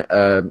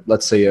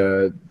let's say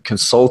a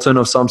consultant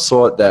of some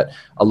sort that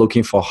are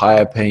looking for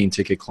higher paying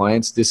ticket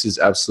clients, this is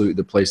absolutely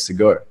the place to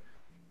go.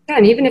 Yeah,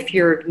 and even if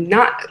you're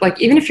not,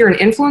 even if you're an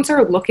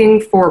influencer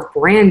looking for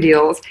brand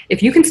deals,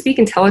 if you can speak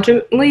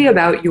intelligently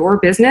about your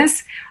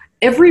business,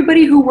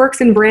 everybody who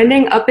works in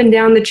branding up and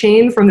down the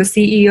chain, from the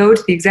CEO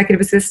to the executive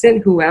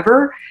assistant,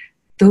 whoever,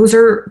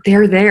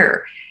 they're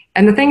there.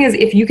 And the thing is,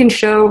 if you can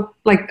show,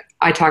 like,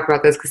 I talk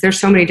about this because there's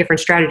so many different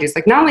strategies.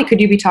 Like, not only could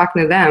you be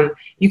talking to them,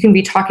 you can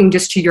be talking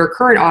just to your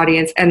current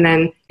audience and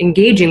then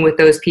engaging with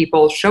those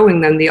people,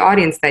 showing them the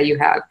audience that you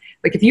have.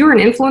 Like, if you're an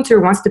influencer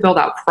who wants to build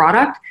out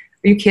product,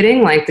 are you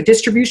kidding? Like, the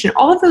distribution,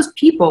 all of those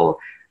people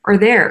are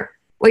there.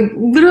 Like,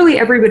 literally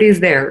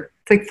everybody's there.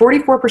 It's like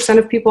 44%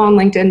 of people on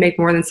LinkedIn make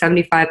more than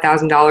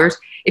 $75,000.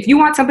 If you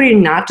want somebody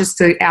not just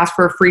to ask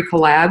for a free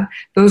collab,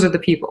 those are the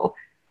people.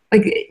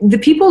 Like, the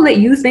people that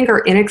you think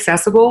are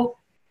inaccessible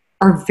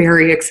are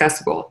very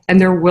accessible, and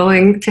they're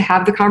willing to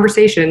have the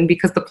conversation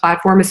because the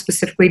platform is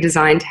specifically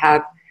designed to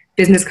have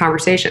business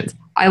conversations.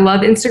 I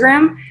love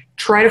Instagram.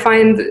 Try to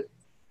find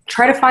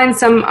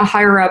a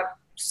higher up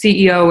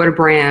CEO at a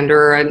brand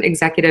or an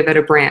executive at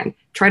a brand.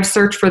 Try to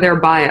search for their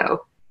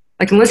bio.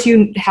 Like, unless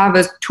you have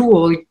a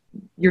tool,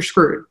 you're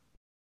screwed.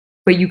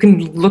 But you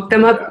can look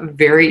them up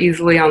very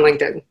easily on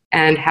LinkedIn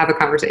and have a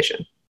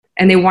conversation.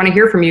 And they want to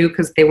hear from you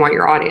because they want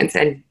your audience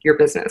and your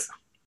business.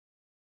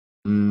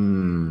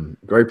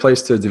 Great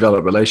place to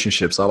develop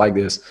relationships. I like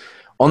this.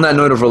 On that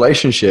note of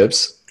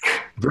relationships,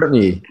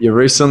 Brittany, you're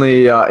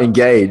recently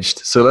engaged.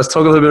 So let's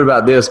talk a little bit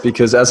about this,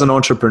 because as an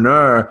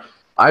entrepreneur,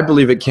 I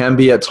believe it can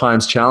be at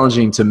times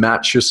challenging to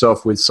match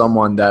yourself with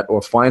someone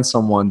or find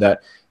someone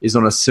that is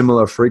on a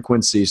similar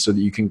frequency so that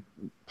you can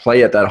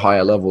play at that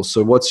higher level.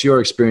 So what's your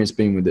experience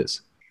being with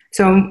this?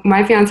 So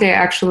my fiance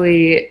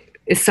actually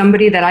is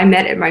somebody that I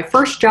met at my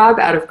first job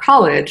out of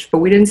college, but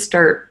we didn't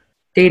start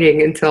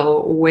dating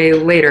until way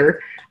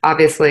later,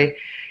 obviously.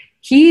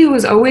 He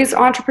was always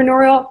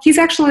entrepreneurial. He's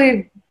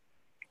actually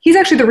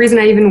the reason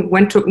I even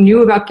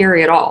knew about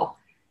Gary at all.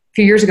 A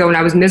few years ago when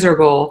I was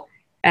miserable,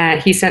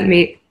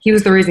 he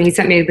was the reason he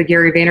sent me the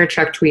Gary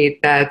Vaynerchuk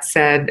tweet that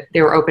said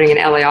they were opening an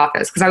LA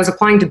office, because I was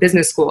applying to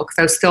business school because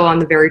I was still on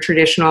the very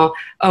traditional,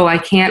 I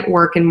can't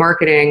work in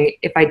marketing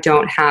if I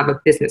don't have a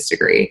business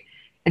degree.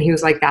 And he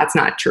was like, that's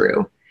not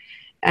true.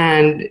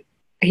 And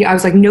I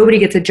was like, nobody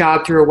gets a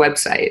job through a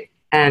website.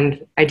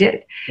 And I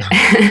did.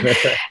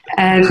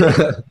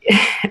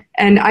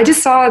 and I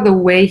just saw the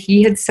way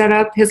he had set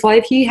up his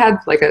life. He had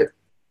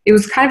it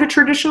was kind of a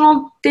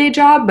traditional day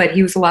job, but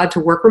he was allowed to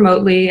work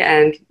remotely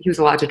and he was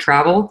allowed to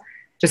travel.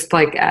 just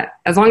like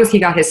as long as he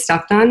got his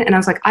stuff done. And I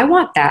was like, I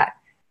want that.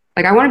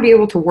 Like, I want to be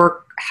able to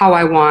work how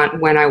I want,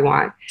 when I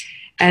want.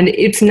 And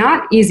it's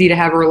not easy to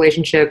have a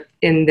relationship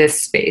in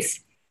this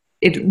space.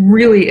 It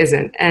really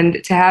isn't.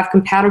 And to have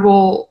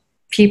compatible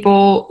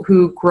people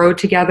who grow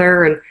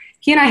together, and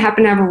he and I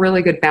happen to have a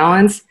really good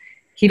balance.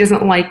 He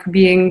doesn't like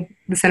being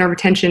the center of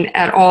attention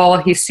at all.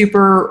 He's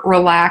super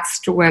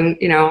relaxed when,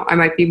 I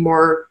might be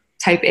more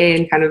type A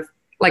and kind of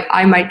like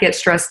I might get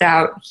stressed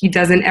out. He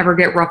doesn't ever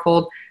get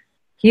ruffled.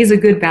 He's a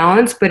good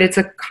balance, but it's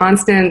a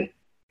constant,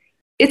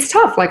 it's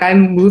tough. Like, I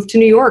moved to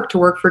New York to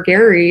work for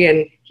Gary,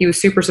 and he was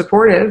super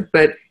supportive,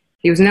 but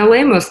he was in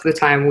LA most of the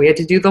time. We had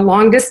to do the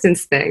long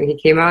distance thing. He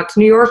came out to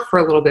New York for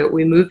a little bit.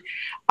 We moved.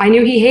 I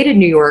knew he hated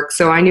New York,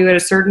 so I knew at a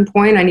certain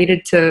point I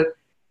needed to,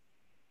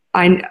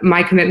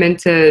 my commitment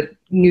to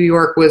New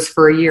York was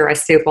for a year. I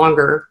stayed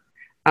longer.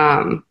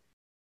 But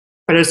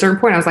at a certain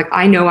point I was like,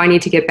 I know I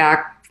need to get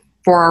back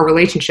for our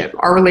relationship.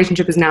 Our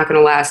relationship is not going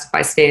to last if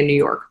I stay in New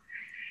York.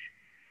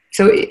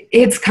 So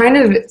it's kind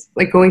of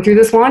like going through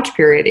this launch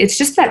period. It's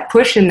just that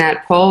push and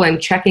that pull and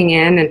checking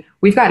in, and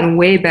we've gotten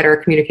way better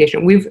at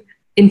communication. We've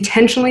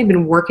intentionally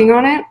been working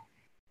on it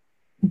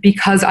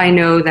because I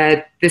know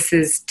that this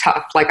is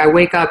tough. Like, I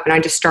wake up and I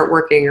just start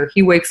working, or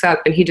he wakes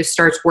up and he just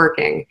starts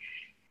working.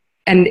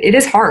 And it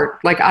is hard.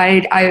 Like,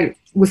 I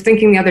was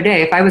thinking the other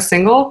day, if I was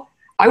single,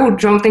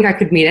 don't think I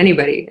could meet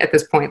anybody at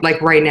this point,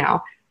 like right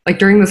now. Like,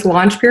 during this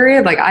launch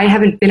period, like, I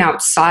haven't been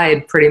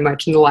outside pretty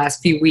much in the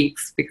last few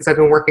weeks because I've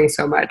been working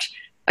so much.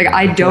 Like,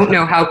 I don't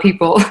know how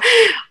people,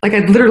 like, I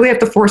literally have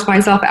to force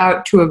myself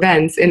out to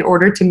events in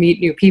order to meet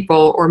new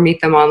people or meet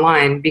them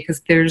online,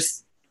 because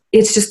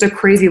it's just a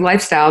crazy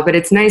lifestyle. But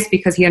it's nice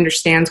because he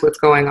understands what's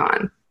going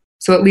on.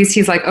 So at least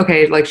he's like,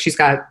 okay, like, she's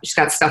got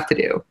stuff to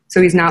do.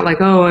 So he's not like,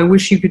 oh, I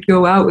wish you could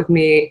go out with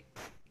me.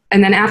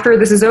 And then after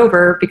this is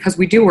over, because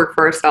we do work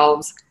for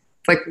ourselves,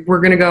 it's like, we're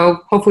going to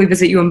go hopefully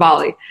visit you in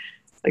Bali.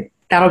 Like,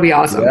 that'll be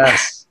awesome.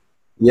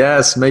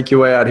 Yes. Make your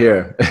way out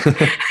here.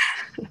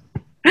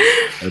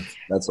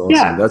 That's awesome.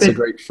 Yeah, that's a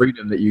great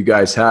freedom that you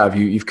guys have.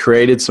 You've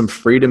created some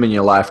freedom in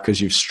your life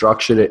because you've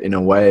structured it in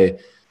a way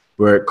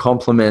where it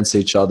complements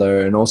each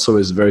other and also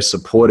is very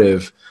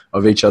supportive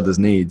of each other's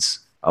needs.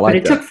 But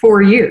it took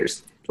 4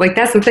 years. Like,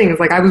 that's the thing. It's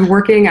like, I was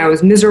working, I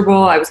was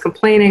miserable, I was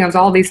complaining, I was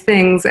all these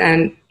things,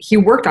 and he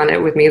worked on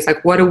it with me. It's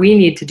like, what do we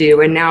need to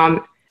do? And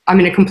now I'm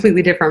in a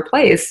completely different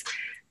place,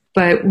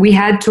 but we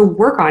had to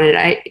work on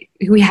it.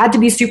 We had to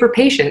be super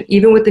patient,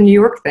 even with the New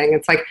York thing.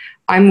 It's like,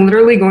 I'm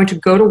literally going to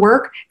go to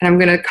work, and I'm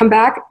going to come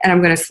back, and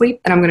I'm going to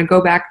sleep, and I'm going to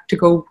go back to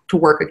go to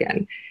work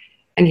again.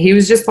 And he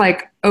was just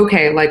like,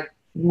 okay, like,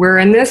 we're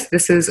in this.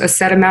 This is a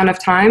set amount of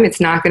time.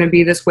 It's not going to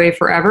be this way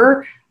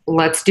forever.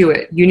 Let's do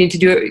it. You need to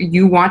do it.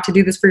 You want to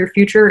do this for your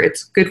future.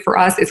 It's good for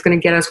us. It's going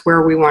to get us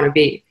where we want to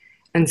be.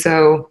 And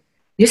so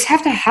you just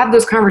have to have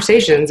those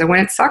conversations. And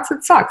when it sucks,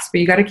 but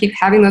you got to keep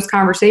having those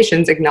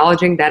conversations,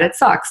 acknowledging that it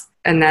sucks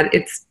and that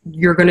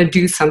you're going to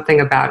do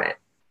something about it.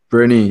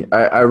 Brittany,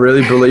 I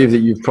really believe that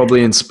you've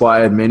probably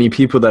inspired many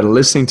people that are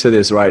listening to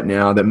this right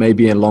now that may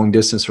be in long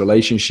distance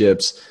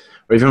relationships,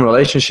 or even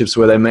relationships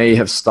where they may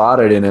have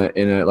started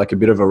in a like a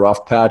bit of a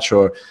rough patch,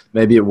 or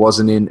maybe it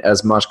wasn't in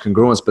as much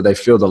congruence, but they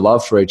feel the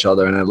love for each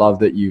other. And I love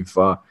that you've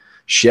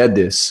shared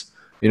this.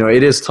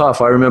 It is tough.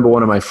 I remember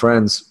one of my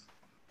friends,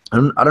 I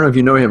don't know if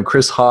you know him,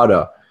 Chris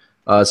Harder.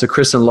 So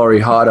Chris and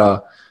Laurie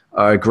Harder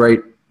are a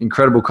great,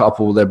 incredible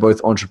couple. They're both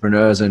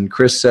entrepreneurs. And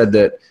Chris said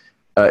that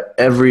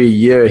every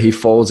year he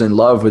falls in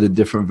love with a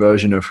different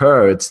version of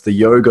her. It's the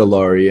yoga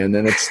Laurie, and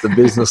then it's the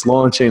business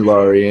launching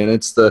Laurie, and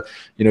it's the,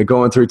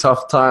 going through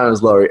tough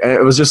times Laurie. And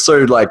it was just so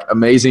like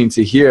amazing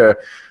to hear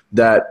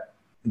that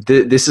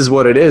this is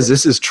what it is.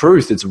 This is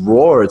truth. It's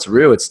raw. It's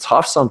real. It's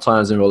tough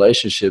sometimes in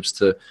relationships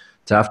to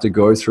have to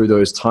go through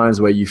those times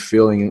where you're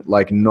feeling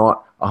like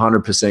not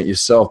 100%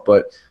 yourself,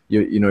 but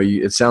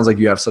it sounds like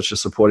you have such a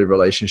supportive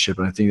relationship.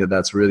 And I think that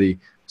that's really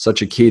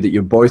such a key, that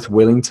you're both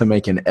willing to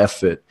make an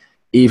effort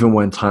even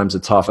when times are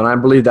tough. And I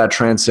believe that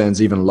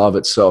transcends even love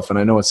itself. And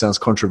I know it sounds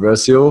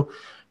controversial,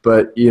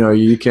 but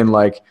you can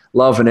like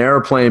love an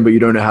airplane, but you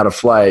don't know how to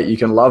fly it. You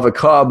can love a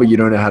car, but you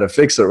don't know how to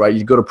fix it, right?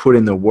 You've got to put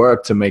in the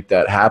work to make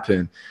that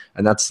happen.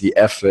 And that's the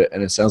effort.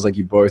 And it sounds like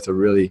you both are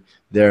really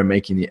there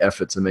making the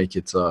effort to make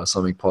it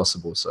something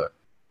possible. So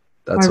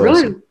that's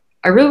awesome.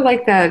 I really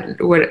like that,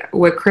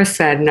 what Chris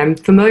said. And I'm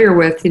familiar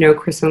with,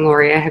 Chris and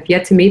Laurie. I have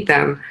yet to meet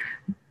them,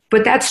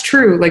 but that's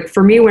true. Like,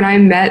 for me, when I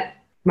met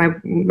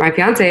my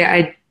fiance,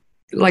 I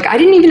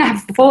didn't even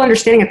have full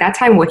understanding at that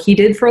time what he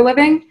did for a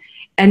living.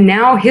 And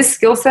now his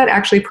skill set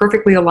actually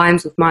perfectly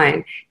aligns with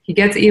mine. He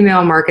gets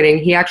email marketing.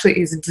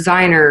 He's a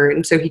designer.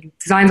 And so he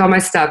designs all my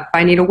stuff. If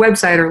I need a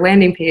website or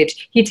landing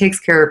page, he takes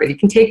care of it. He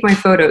can take my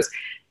photos.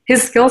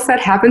 His skill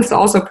set happens to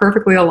also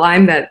perfectly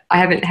align that I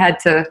haven't had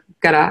to,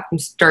 I'm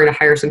starting to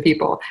hire some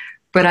people,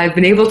 but I've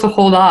been able to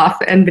hold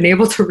off and been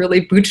able to really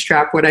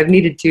bootstrap what I've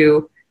needed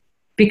to,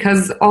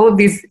 because all of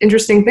these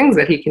interesting things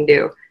that he can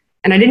do.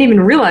 And I didn't even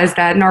realize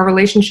that in our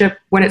relationship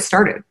when it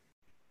started.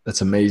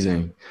 That's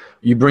amazing.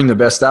 You bring the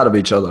best out of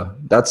each other.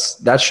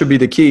 That should be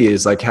the key,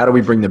 is like, how do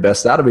we bring the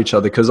best out of each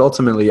other? Because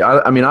ultimately,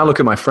 I mean, I look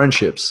at my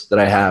friendships that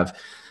I have,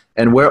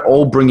 and we're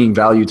all bringing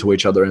value to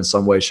each other in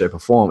some way, shape, or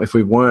form. If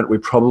we weren't, we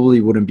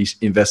probably wouldn't be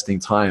investing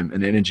time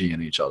and energy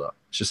in each other.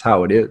 It's just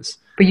how it is.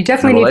 But you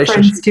definitely need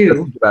friends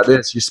too. Think about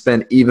this, you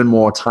spend even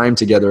more time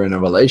together in a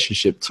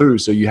relationship too,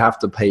 so you have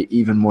to pay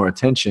even more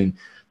attention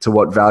to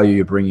what value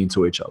you're bringing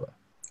to each other.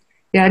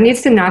 Yeah, it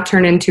needs to not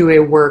turn into a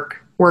work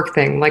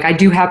thing. Like I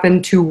do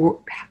happen to,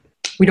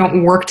 we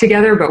don't work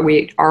together, but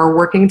we are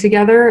working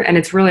together. And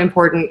it's really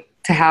important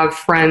to have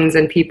friends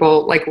and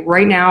people. Like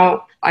right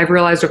now, I've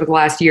realized over the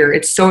last year,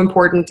 it's so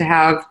important to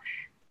have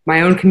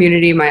my own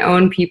community, my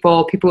own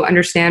people who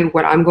understand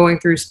what I'm going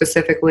through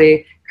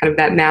specifically, kind of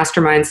that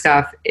mastermind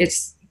stuff.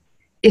 It's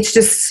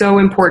just so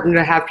important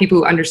to have people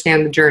who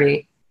understand the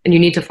journey, and you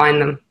need to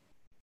find them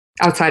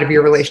outside of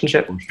your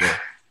relationship.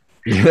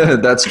 Yeah,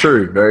 that's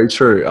true. Very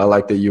true. I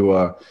like that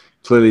you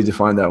clearly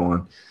defined that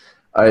one.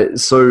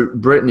 So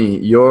Brittany,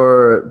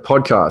 your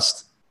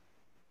podcast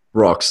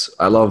rocks.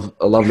 I love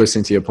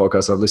listening to your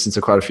podcast. I've listened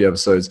to quite a few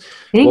episodes.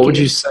 Thank what you. would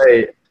you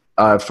say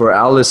for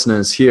our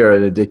listeners here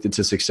at Addicted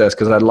to Success?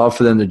 Because I'd love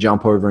for them to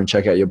jump over and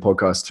check out your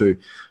podcast too.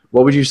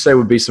 What would you say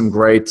would be some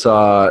great,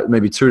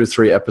 maybe 2 to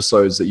 3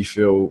 episodes that you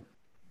feel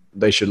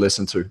they should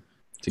listen to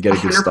get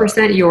a good start?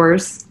 100%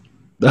 yours.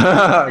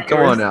 Come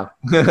on now.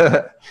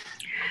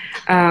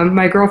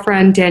 My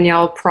girlfriend,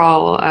 Danielle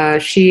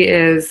Prahl,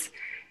 she's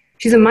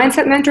a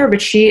mindset mentor,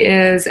 but she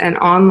is an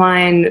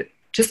online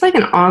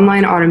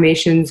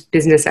automations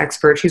business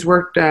expert. She's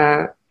worked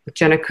with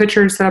Jenna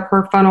Kutcher to set up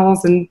her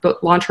funnels and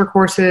launch her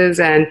courses,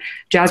 and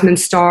Jasmine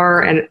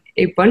Starr and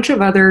a bunch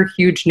of other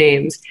huge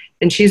names.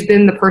 And she's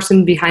been the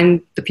person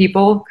behind the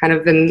people, kind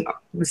of in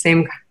the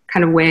same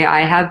kind of way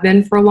I have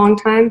been for a long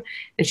time.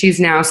 And she's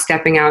now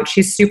stepping out.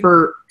 She's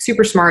super,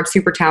 super smart,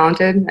 super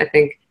talented. I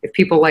think if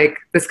people like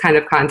this kind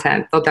of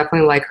content, they'll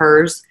definitely like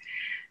hers.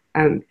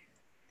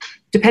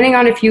 Depending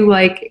on if you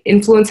like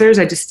influencers,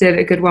 I just did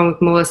a good one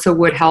with Melissa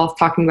Wood Health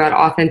talking about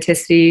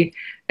authenticity.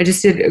 I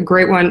just did a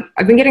great one.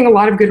 I've been getting a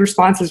lot of good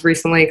responses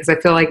recently because I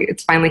feel like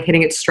it's finally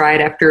hitting its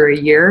stride after a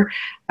year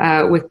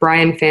with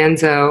Brian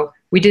Fanzo.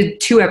 We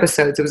did 2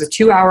 episodes. It was a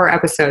 2-hour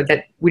episode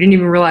that we didn't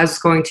even realize was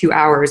going 2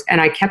 hours.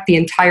 And I kept the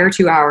entire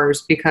 2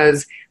 hours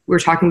because we were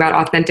talking about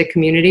authentic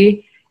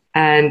community,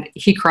 and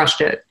he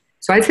crushed it.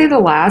 So I'd say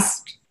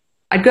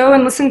I'd go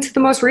and listen to the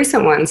most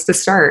recent ones to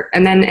start,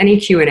 and then any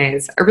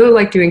Q&As. I really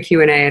like doing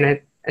Q&A, and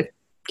I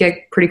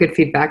get pretty good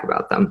feedback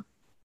about them.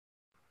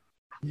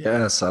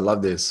 Yes, I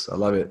love this. I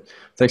love it.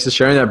 Thanks for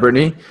sharing that,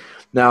 Brittany.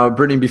 Now,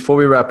 Brittany, before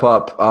we wrap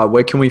up,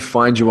 where can we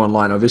find you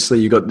online? Obviously,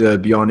 you got the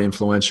Beyond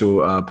Influential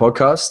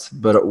podcast,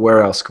 but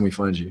where else can we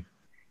find you?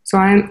 So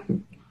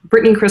I'm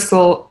Brittany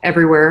Crystal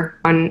everywhere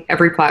on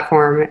every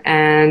platform.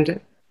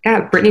 And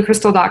yeah,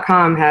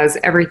 BrittanyCrystal.com has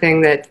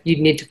everything that you'd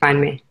need to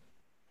find me.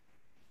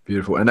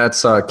 Beautiful. And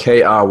that's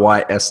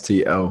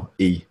Krystle.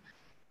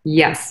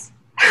 Yes.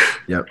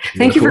 Yep.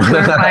 Thank you for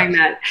clarifying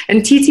that.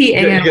 And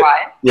TTANY.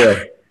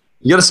 Yeah.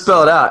 You got to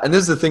spell it out. And this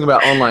is the thing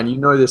about online. You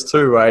know this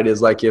too, right?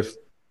 Is like if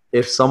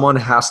someone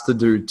has to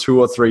do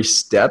 2 or 3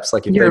 steps,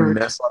 like if they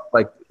mess up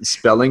like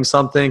spelling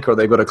something, or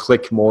they've got to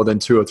click more than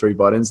 2 or 3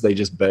 buttons, they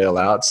just bail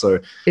out. So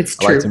it's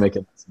I true. like to make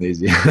it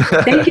easy.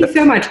 Thank you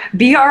so much.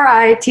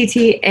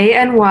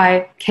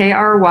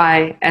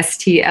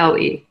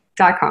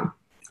 BrittanyCrystle.com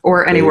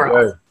or anywhere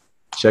else.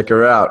 Check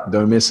her out.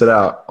 Don't miss it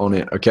out on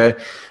it. Okay.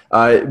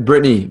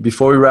 Brittany,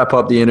 before we wrap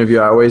up the interview,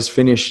 I always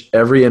finish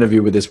every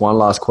interview with this one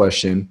last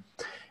question.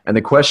 And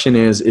the question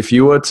is, if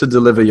you were to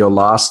deliver your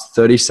last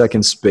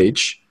 30-second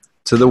speech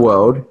to the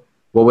world,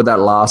 what would that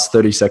last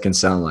 30 seconds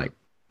sound like?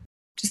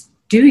 Just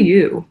do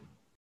you.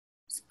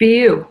 Just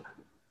be you.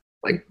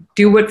 Like,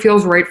 do what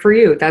feels right for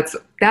you. That's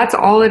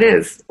all it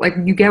is. Like,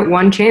 you get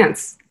one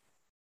chance.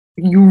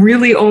 You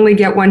really only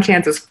get one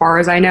chance, as far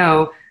as I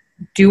know.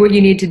 Do what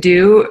you need to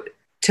do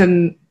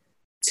to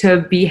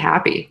be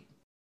happy.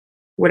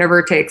 Whatever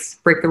it takes.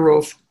 Break the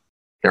rules.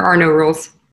 There are no rules.